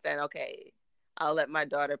Springs, then okay, I'll let my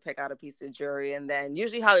daughter pick out a piece of jewelry. And then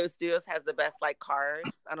usually Hollywood Studios has the best like cars.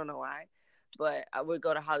 I don't know why, but I would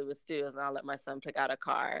go to Hollywood Studios and I'll let my son pick out a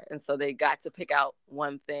car. And so they got to pick out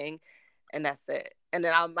one thing, and that's it. And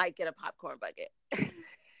then I might get a popcorn bucket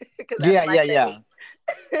because that's Yeah, my yeah, yeah, thing.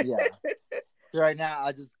 yeah. So right now,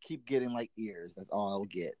 I just keep getting like ears. That's all I'll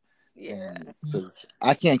get, Yeah, and because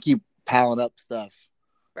I can't keep piling up stuff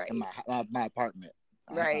in right, my apartment.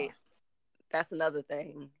 right. That's another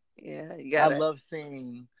thing. Yeah, you I gotta. love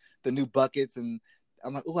seeing the new buckets, and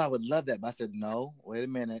I'm like, oh, I would love that. But I said, no, wait a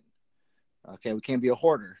minute. Okay, we can't be a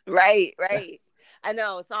hoarder. Right, right. I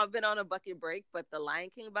know. So I've been on a bucket break, but the Lion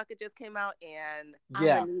King bucket just came out, and I'm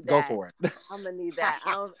gonna Yeah, need go that. for it. I'm gonna need that.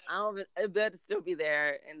 I don't. It better still be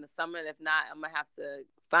there in the summer, and if not, I'm gonna have to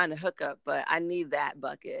find a hookup. But I need that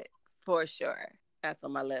bucket for sure. That's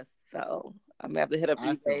on my list. So I'm gonna have to hit up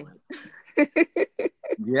I feel eBay. it.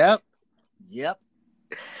 Yep, yep.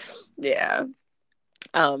 Yeah.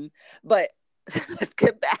 But let's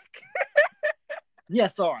get back. Yeah,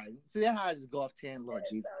 sorry. See, that's how I just go off 10, Lord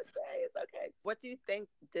It's Jesus. okay. It's okay. What do you think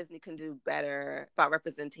Disney can do better about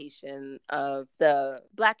representation of the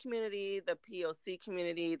Black community, the POC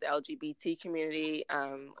community, the LGBT community,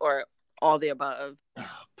 or all the above?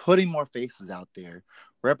 Putting more faces out there,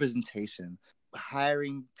 representation,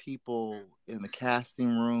 hiring people in the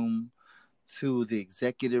casting room to the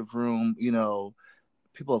executive room,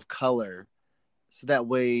 people of color, so that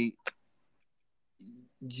way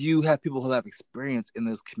you have people who have experience in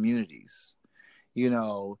those communities.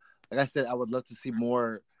 Like I said, I would love to see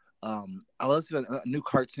more. I would love to see a new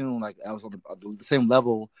cartoon like I was on the same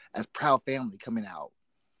level as Proud Family coming out.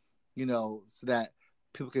 So that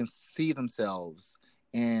people can see themselves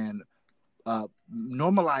and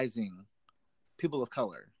normalizing people of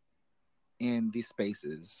color in these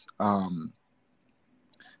spaces.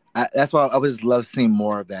 That's why I would just love seeing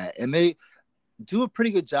more of that, and they do a pretty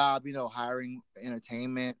good job, hiring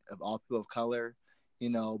entertainment of all people of color,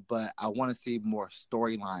 but I want to see more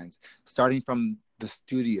storylines starting from the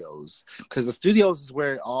studios, because the studios is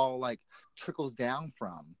where it all like trickles down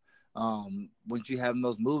from. Once you have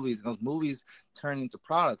those movies, and those movies turn into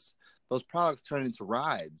products, those products turn into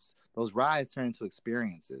rides, those rides turn into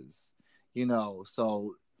experiences,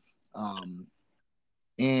 so,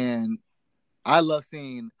 and I love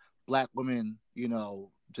seeing Black women,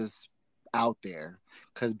 just out there,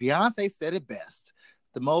 because Beyonce said it best.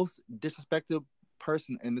 The most disrespected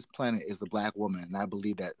person in this planet is the Black woman, and I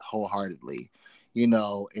believe that wholeheartedly.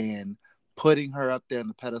 And putting her up there on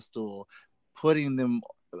the pedestal, putting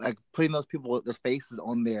those people, those faces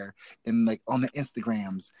on there, and like on the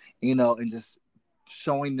Instagrams, and just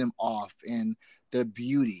showing them off and their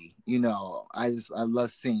beauty. I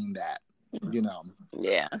love seeing that. You know.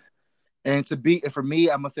 Yeah. And for me,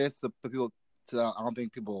 I'm gonna say it's for people. I don't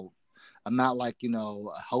think people. I'm not like a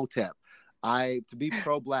Hotep. To be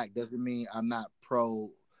pro-Black doesn't mean I'm not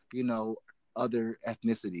pro, other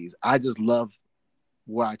ethnicities. I just love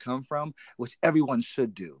where I come from, which everyone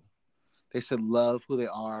should do. They should love who they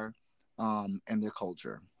are, and their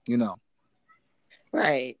culture.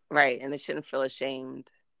 Right, right. And they shouldn't feel ashamed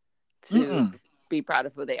to Mm-mm. be proud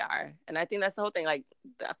of who they are. And I think that's the whole thing. Like,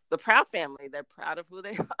 that's the Proud family. They're proud of who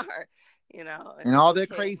they are. And It's all their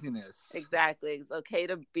okay. craziness. Exactly. It's okay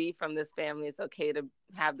to be from this family. It's okay to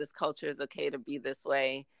have this culture. It's okay to be this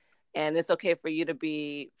way. And it's okay for you to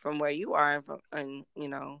be from where you are and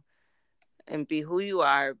be who you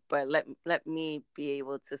are. But let me be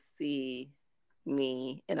able to see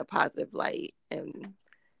me in a positive light and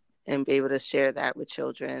be able to share that with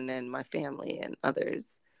children and my family and others.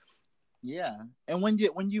 Yeah, and when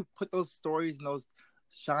you put those stories and those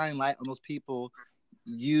shine light on those people,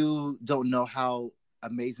 you don't know how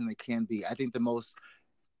amazing it can be. I think the most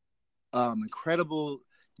incredible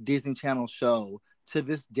Disney Channel show to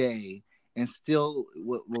this day, and still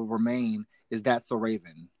will remain, is That's So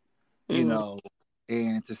Raven. You Mm-hmm. know,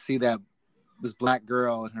 and to see that this Black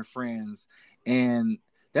girl and her friends, and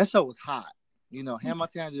that show was hot. Hannah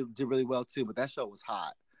Montana did really well too, but that show was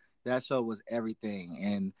hot. That show was everything.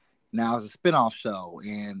 And now it's a spinoff show.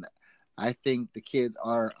 And I think the kids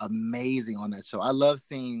are amazing on that show. I love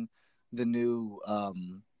seeing the new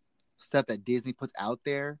stuff that Disney puts out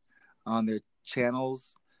there on their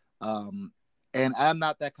channels. And I'm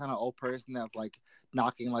not that kind of old person that's like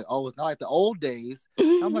knocking like, oh, it's not like the old days.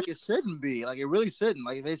 I'm like, it shouldn't be. Like, it really shouldn't.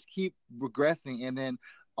 Like, they just keep regressing. And then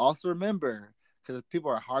also remember, because people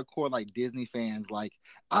are hardcore like Disney fans, like,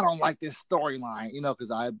 I don't like this storyline, because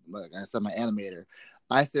like I said, my animator.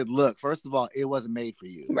 I said, look, first of all, it wasn't made for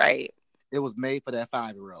you. Right. It was made for that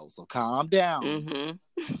 5-year-old. So calm down.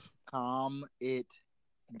 Mm-hmm. Calm it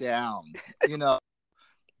down.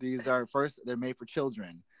 They're made for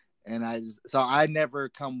children. And so I never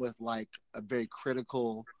come with like a very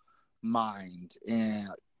critical mind. And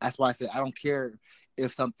that's why I said I don't care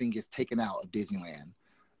if something gets taken out of Disneyland.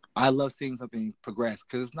 I love seeing something progress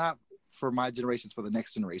because it's not for my generation, it's for the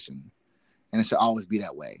next generation. And it should always be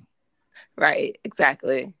that way. Right,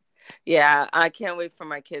 exactly. Yeah, I can't wait for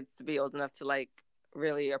my kids to be old enough to like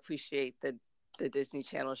really appreciate the Disney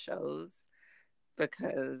Channel shows,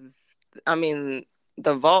 because I mean,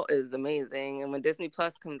 The Vault is amazing, and when Disney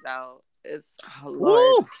Plus comes out, it's, oh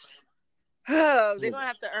Lord, they're gonna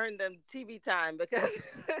have to earn them TV time because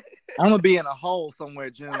I'm gonna be in a hole somewhere,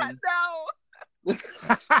 June. I know. I'm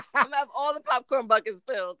gonna have all the popcorn buckets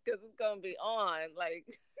filled because it's gonna be on. Like,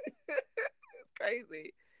 it's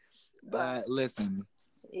crazy. But listen,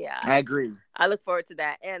 yeah, I agree. I look forward to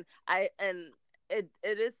that, and it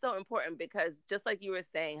is so important because just like you were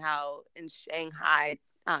saying, how in Shanghai,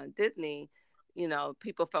 Disney,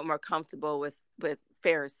 people felt more comfortable with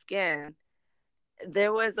fairer skin.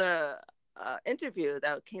 There was a interview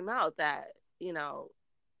that came out that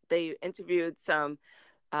they interviewed some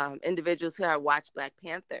individuals who had watched Black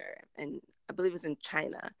Panther, and I believe it's in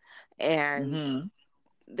China, and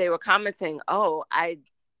they were commenting, "Oh, I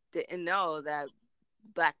didn't know that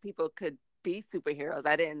Black people could be superheroes.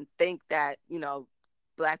 I didn't think that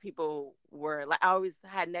Black people were like. I always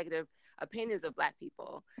had negative opinions of Black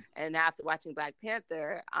people, and after watching Black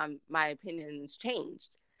Panther, my opinions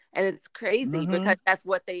changed." And it's crazy because that's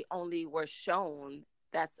what they only were shown.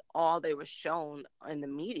 That's all they were shown in the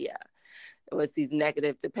media. It was these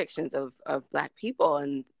negative depictions of Black people.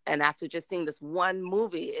 And after just seeing this one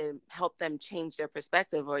movie, it helped them change their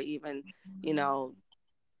perspective or even,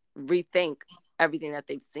 rethink everything that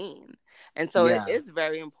they've seen. And so it is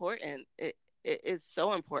very important. It is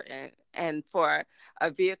so important. And for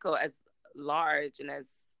a vehicle as large and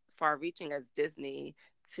as far reaching as Disney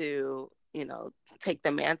to, take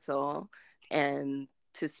the mantle and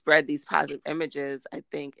to spread these positive images, I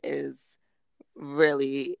think is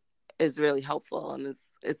really helpful, and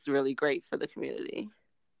it's really great for the community.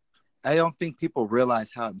 I don't think people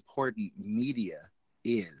realize how important media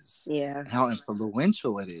is. Yeah. How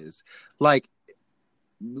influential it is. Like,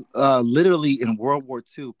 literally in World War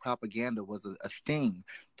II, propaganda was a thing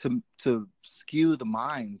to skew the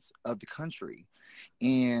minds of the country.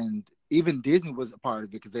 And even Disney was a part of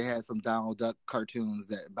it because they had some Donald Duck cartoons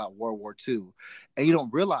about World War II. And you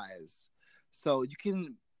don't realize. So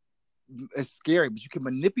it's scary, but you can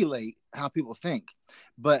manipulate how people think.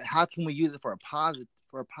 But how can we use it for a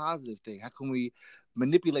positive thing? How can we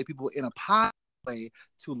manipulate people in a positive way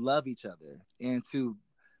to love each other and to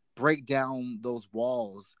break down those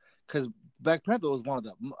walls? Because Black Panther was one of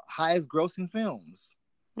the highest grossing films.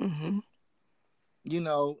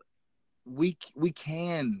 We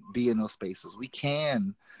can be in those spaces. We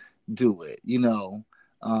can do it.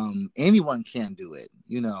 Anyone can do it.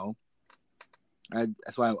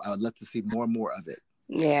 That's why I would love to see more and more of it.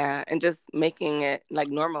 Yeah, and just making it, like,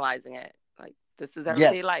 normalizing it. Like, this is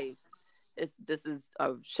everyday life. This is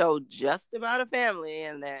a show just about a family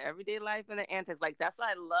and their everyday life and their antics. Like, that's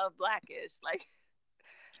why I love Blackish. Like,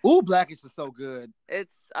 ooh, Blackish is so good.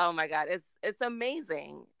 It's, oh my God, it's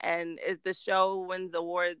amazing, and the show wins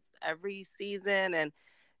awards every season, and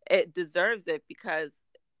it deserves it because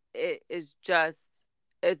it is just,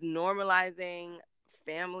 it's normalizing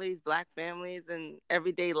families, Black families, and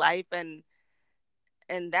everyday life, and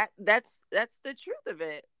that's the truth of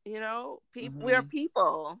it. People, we are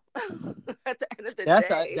people at the end of the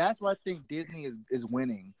day. That's why I think Disney is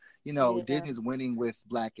winning. Disney's winning with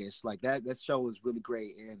Blackish. Like that show is really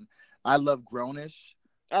great, and I love Grownish.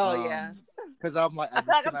 Oh yeah, because I'm like, I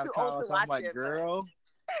just came out of college. I'm like, girl,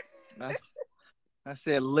 I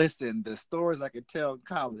said, listen, the stories I could tell in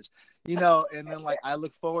college, and then like I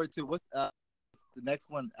look forward to what's the next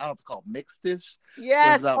one. I don't know if it's called Mixed-ish.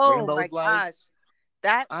 Yes. About oh Rainbow's my life.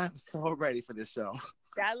 gosh, I'm so ready for this show.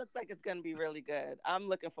 That looks like it's gonna be really good. I'm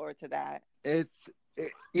looking forward to that. It's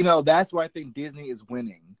that's where I think Disney is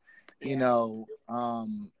winning. You Yeah. know,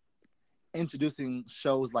 introducing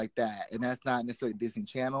shows like that, and that's not necessarily Disney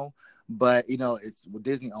Channel, but it's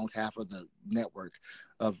Disney owns half of the network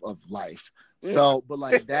of life. So, but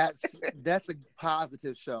like that's a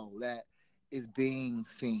positive show that is being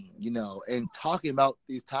seen, and talking about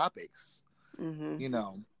these topics. Mm-hmm. You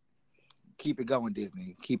know, keep it going,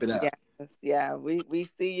 Disney. Keep it up. Yes. Yeah. We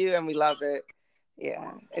see you and we love it.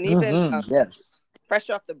 Yeah. And even Yes. Fresh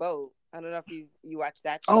Off the Boat. I don't know if you watched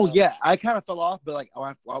that Oh show. yeah, I kind of fell off, but like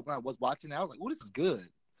when I was watching it, I was like, "Oh, this is good."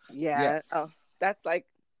 Yeah. Oh, Yes.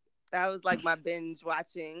 that was like my binge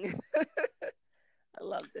watching. I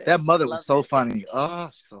loved it. That mother was Love so it. funny. Oh,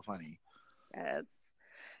 she's so funny. Yes.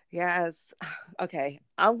 Yes. Okay.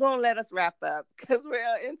 I'm going to let us wrap up because we're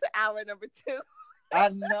into hour number 2. I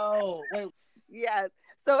know. Wait. Yes.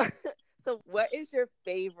 So, so what is your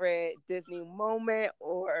favorite Disney moment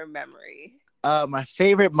or memory? My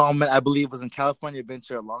favorite moment, I believe, was in California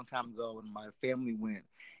Adventure a long time ago when my family went,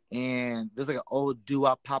 and there's like an old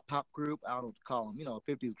doo-wop pop group. I don't know what to call them,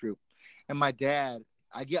 50s group. And my dad,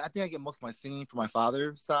 I think I get most of my singing from my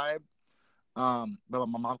father's side. But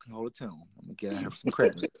my mom can hold a tune. I'm gonna give her some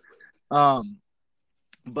credit. Um,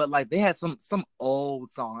 but like they had some old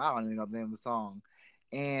song. I don't even know the name of the song,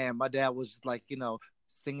 and my dad was just like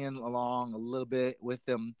singing along a little bit with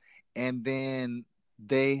them, and then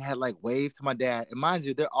they had like waved to my dad. And mind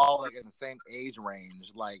you, they're all like in the same age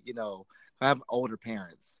range. Like I have older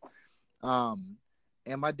parents. Um,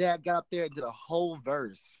 and my dad got up there and did a whole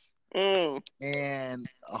verse, Mm. and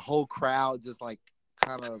a whole crowd just like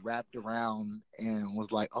kind of wrapped around and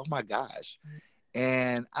was like, "Oh my gosh."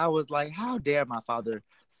 And I was like, how dare my father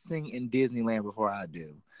sing in Disneyland before I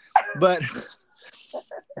do? But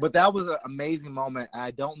but that was an amazing moment.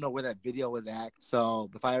 I don't know where that video is at. So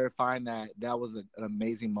if I ever find that, that was an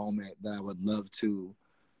amazing moment that I would love to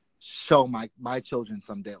show my children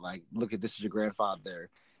someday. Like, look at this is your grandfather.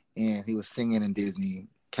 And he was singing in Disney,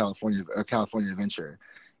 California Adventure.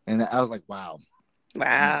 And I was like, wow.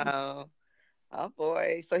 Wow. Oh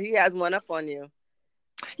boy. So he has one up on you.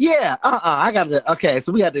 Yeah, I got to. Okay,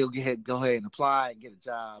 so we had to go ahead and apply and get a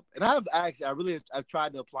job. And I've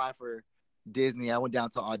tried to apply for Disney. I went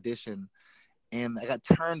down to audition, and I got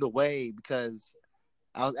turned away because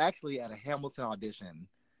I was actually at a Hamilton audition,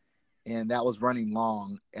 and that was running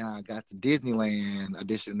long. And I got to Disneyland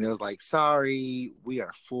audition, and it was like, "Sorry, we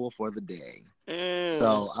are full for the day." Mm.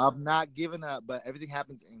 So I'm not giving up, but everything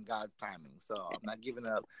happens in God's timing. So I'm not giving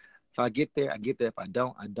up. If I get there, I get there. If I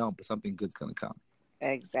don't, I don't. But something good's gonna come.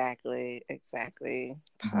 Exactly. Exactly.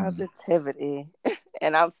 Mm-hmm. Positivity.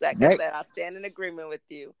 And I'm like I Next, said, I stand in agreement with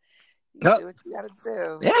you. You oh, do what you gotta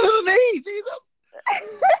do. yeah, to me, Jesus.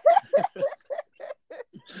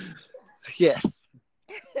 Yes.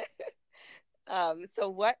 So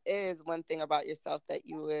what is one thing about yourself that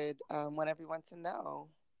you would want everyone to know?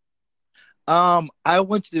 I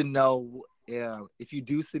want you to know, if you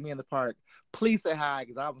do see me in the park, please say hi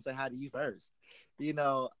because I'm gonna say hi to you first.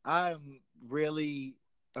 I'm really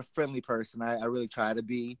a friendly person. I really try to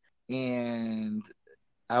be, and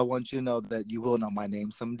I want you to know that you will know my name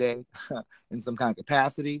someday in some kind of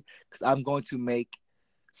capacity because I'm going to make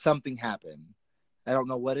something happen. I don't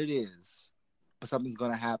know what it is, but something's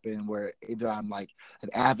going to happen where either I'm like an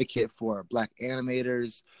advocate for Black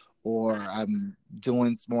animators, or I'm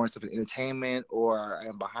doing more stuff in entertainment, or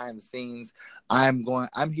I'm behind the scenes. I'm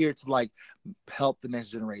here to like help the next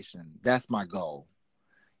generation. That's my goal,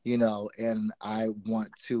 and I want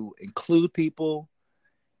to include people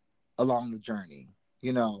along the journey,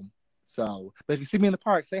 you know. So, but if you see me in the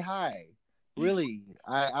park, say hi. Really,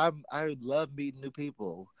 I would love meeting new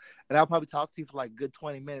people, and I'll probably talk to you for like a good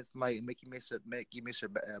 20 minutes, and like make you miss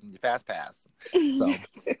your fast pass. So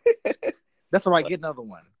that's all right. Get another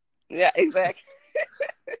one. Yeah, exactly.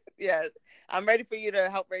 Yes. I'm ready for you to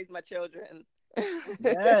help raise my children.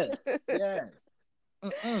 Yes, yes.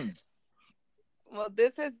 Mm-mm. Well,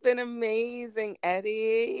 this has been amazing,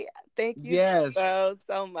 Eddie. Thank you Yes.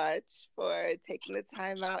 so much for taking the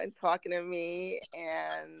time out and talking to me.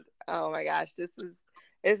 And oh my gosh, this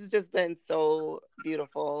has just been so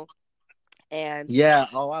beautiful. And Yeah.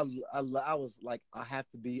 Oh, I was like, I have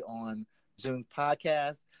to be on June's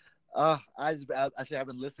podcast. I say I've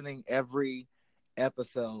been listening every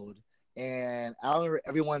episode, and I don't remember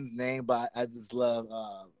everyone's name, but I just love,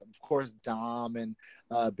 of course, Dom and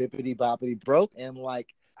Bippity Boppity Broke, and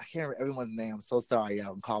like I can't remember everyone's name. I'm so sorry,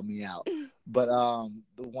 y'all can call me out. But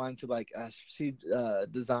the ones who like she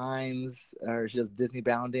designs, or she does Disney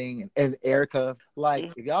bounding, and Erica.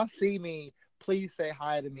 Like, if y'all see me, please say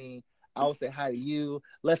hi to me. I will say hi to you.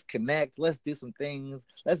 Let's connect. Let's do some things.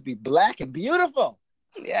 Let's be black and beautiful.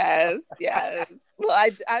 Yes, yes. Well,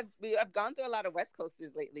 I've gone through a lot of West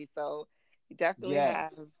Coasters lately, so you definitely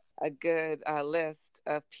have Yes. a good list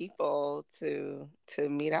of people to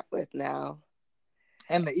meet up with now.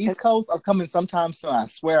 And the East Coast, I'm coming sometime soon. I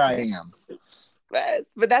swear I am. But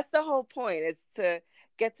that's the whole point, is to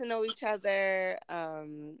get to know each other,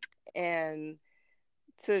 and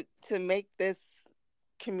to make this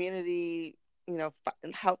community,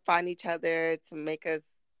 help find each other, to make us,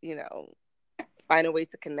 find a way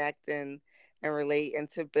to connect and relate, and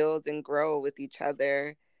to build and grow with each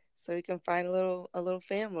other, so we can find a little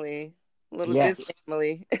family, a little Disney Yes.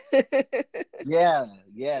 family. Yeah.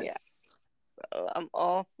 Yeah, Yes. so I'm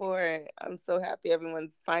all for it. I'm so happy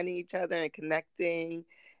everyone's finding each other and connecting.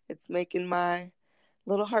 It's making my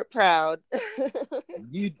little heart proud.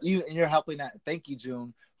 You're helping that. Thank you,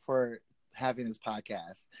 June, for having this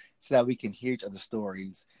podcast so that we can hear each other's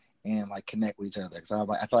stories and like connect with each other. Because I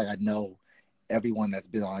feel like I know everyone that's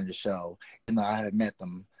been on your show, and though I haven't met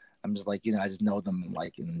them, I'm just like, I just know them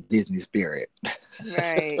like in Disney spirit.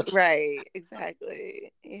 Right,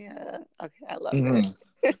 exactly. Yeah. Okay, I love Mm-hmm.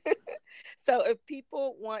 it. So if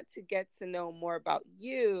people want to get to know more about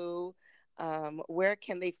you, where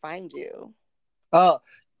can they find you?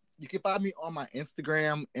 You can find me on my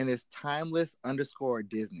Instagram, and it's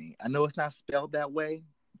timeless_Disney. I know it's not spelled that way,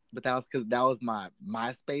 but that was because that was my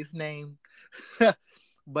MySpace name.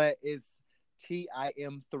 But it's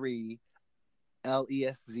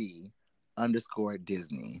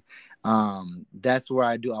TIM3LESZ_Disney. That's where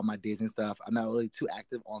I do all my Disney stuff. I'm not really too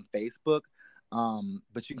active on Facebook,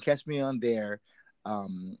 but you can catch me on there. I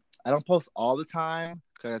don't post all the time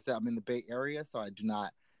because I said I'm in the Bay Area, so I do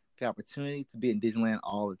not get opportunity to be in Disneyland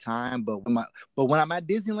all the time. But when I'm at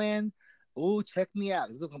Disneyland, check me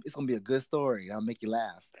out. It's gonna be a good story. I'll make you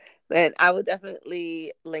laugh. Then I will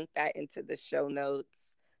definitely link that into the show notes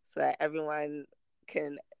so that everyone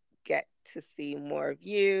can get to see more of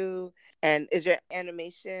you. And is your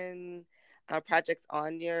animation projects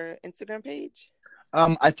on your Instagram page?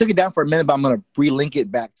 I took it down for a minute, but I'm gonna relink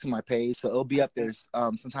it back to my page, so it'll be up there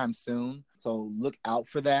sometime soon. So look out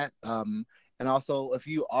for that. And also, if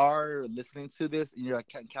you are listening to this and you're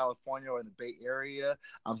like in California or in the Bay Area,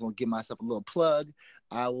 I'm just gonna give myself a little plug.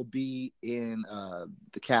 I will be in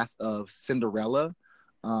the cast of Cinderella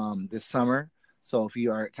this summer. So if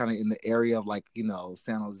you are kind of in the area of like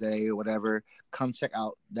San Jose or whatever, come check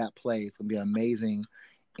out that play. It's gonna be amazing.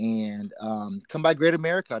 And come by Great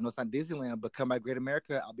America. I know it's not Disneyland, but come by Great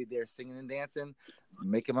America. I'll be there singing and dancing,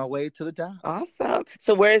 making my way to the top. Awesome.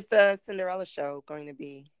 So where's the Cinderella show going to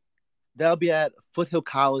be? That'll be at Foothill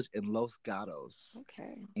College in Los Gatos.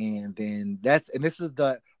 Okay. And then this is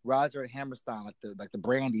the Roger Hammerstein, like the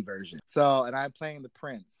Brandy version. So, and I'm playing the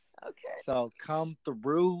Prince. Okay. So come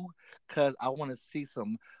through, because I want to see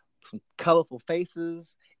some colorful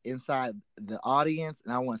faces inside the audience,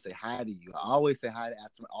 and I want to say hi to you. I always say hi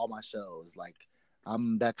after all my shows. Like,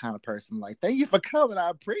 I'm that kind of person. Like, thank you for coming. I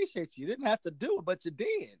appreciate you. You didn't have to do it, but you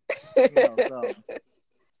did.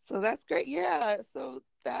 So that's great. Yeah. So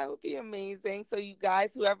that would be amazing. So you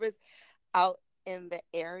guys, whoever's out in the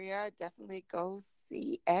area, definitely go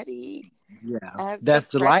see Eddie. Yeah. That's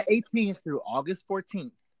July 18th through August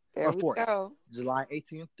 14th. There we go. July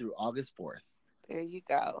 18th through August 4th. There you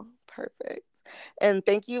go. Perfect. And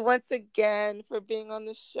thank you once again for being on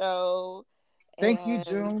the show. Thank you,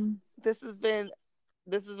 June. This has been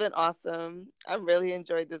awesome. I really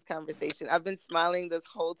enjoyed this conversation. I've been smiling this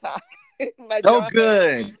whole time.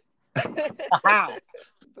 Good. But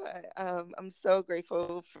I'm so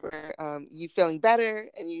grateful for you feeling better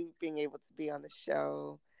and you being able to be on the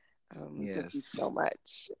show. Yes. Thank you so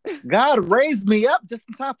much. God raised me up just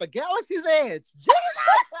in time for Galaxy's Edge.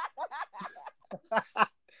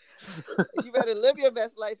 You better live your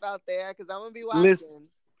best life out there, because I'm going to be watching.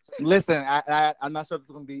 Listen, I'm not sure if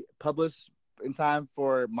it's going to be published in time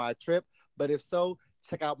for my trip, but if so,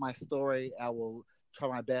 check out my story. I will try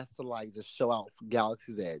my best to just show out for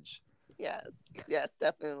Galaxy's Edge. Yes,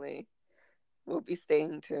 definitely. We'll be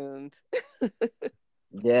staying tuned.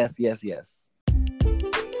 Yes.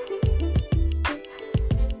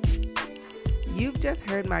 You've just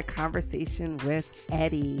heard my conversation with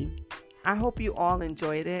Eddie. I hope you all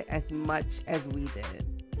enjoyed it as much as we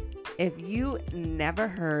did. If you never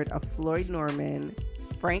heard of Floyd Norman,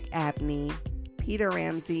 Frank Abney, Peter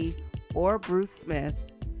Ramsey, or Bruce Smith,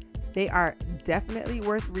 they are definitely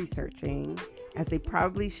worth researching, as they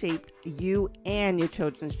probably shaped you and your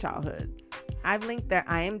children's childhoods. I've linked their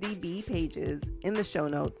IMDb pages in the show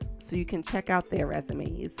notes so you can check out their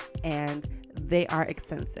resumes, and they are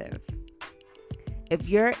extensive. If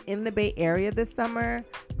you're in the Bay Area this summer,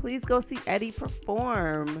 please go see Eddie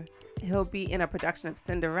perform. He'll be in a production of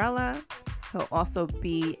Cinderella. He'll also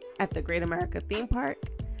be at the Great America Theme Park.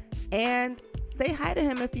 And say hi to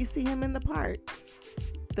him if you see him in the parks.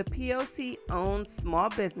 The POC-owned small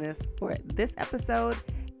business for this episode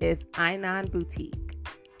is Einan Boutique.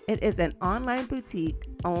 It is an online boutique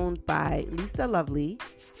owned by Lisa Lovely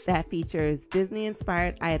that features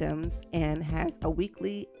Disney-inspired items and has a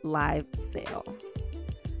weekly live sale.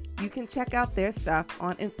 You can check out their stuff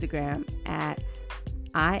on Instagram at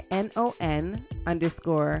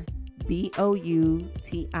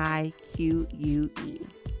INON_BOUTIQUE.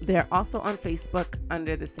 They're also on Facebook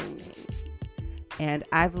under the same name. And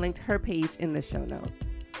I've linked her page in the show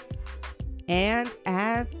notes. And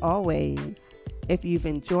as always, if you've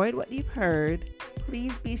enjoyed what you've heard,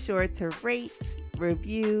 please be sure to rate,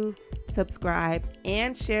 review, subscribe,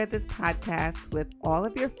 and share this podcast with all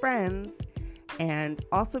of your friends. And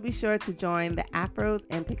also be sure to join the Afros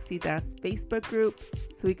and Pixie Dust Facebook group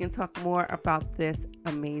so we can talk more about this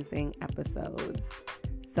amazing episode.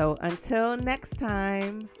 So until next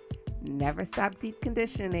time, never stop deep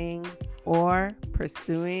conditioning or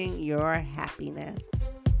pursuing your happiness.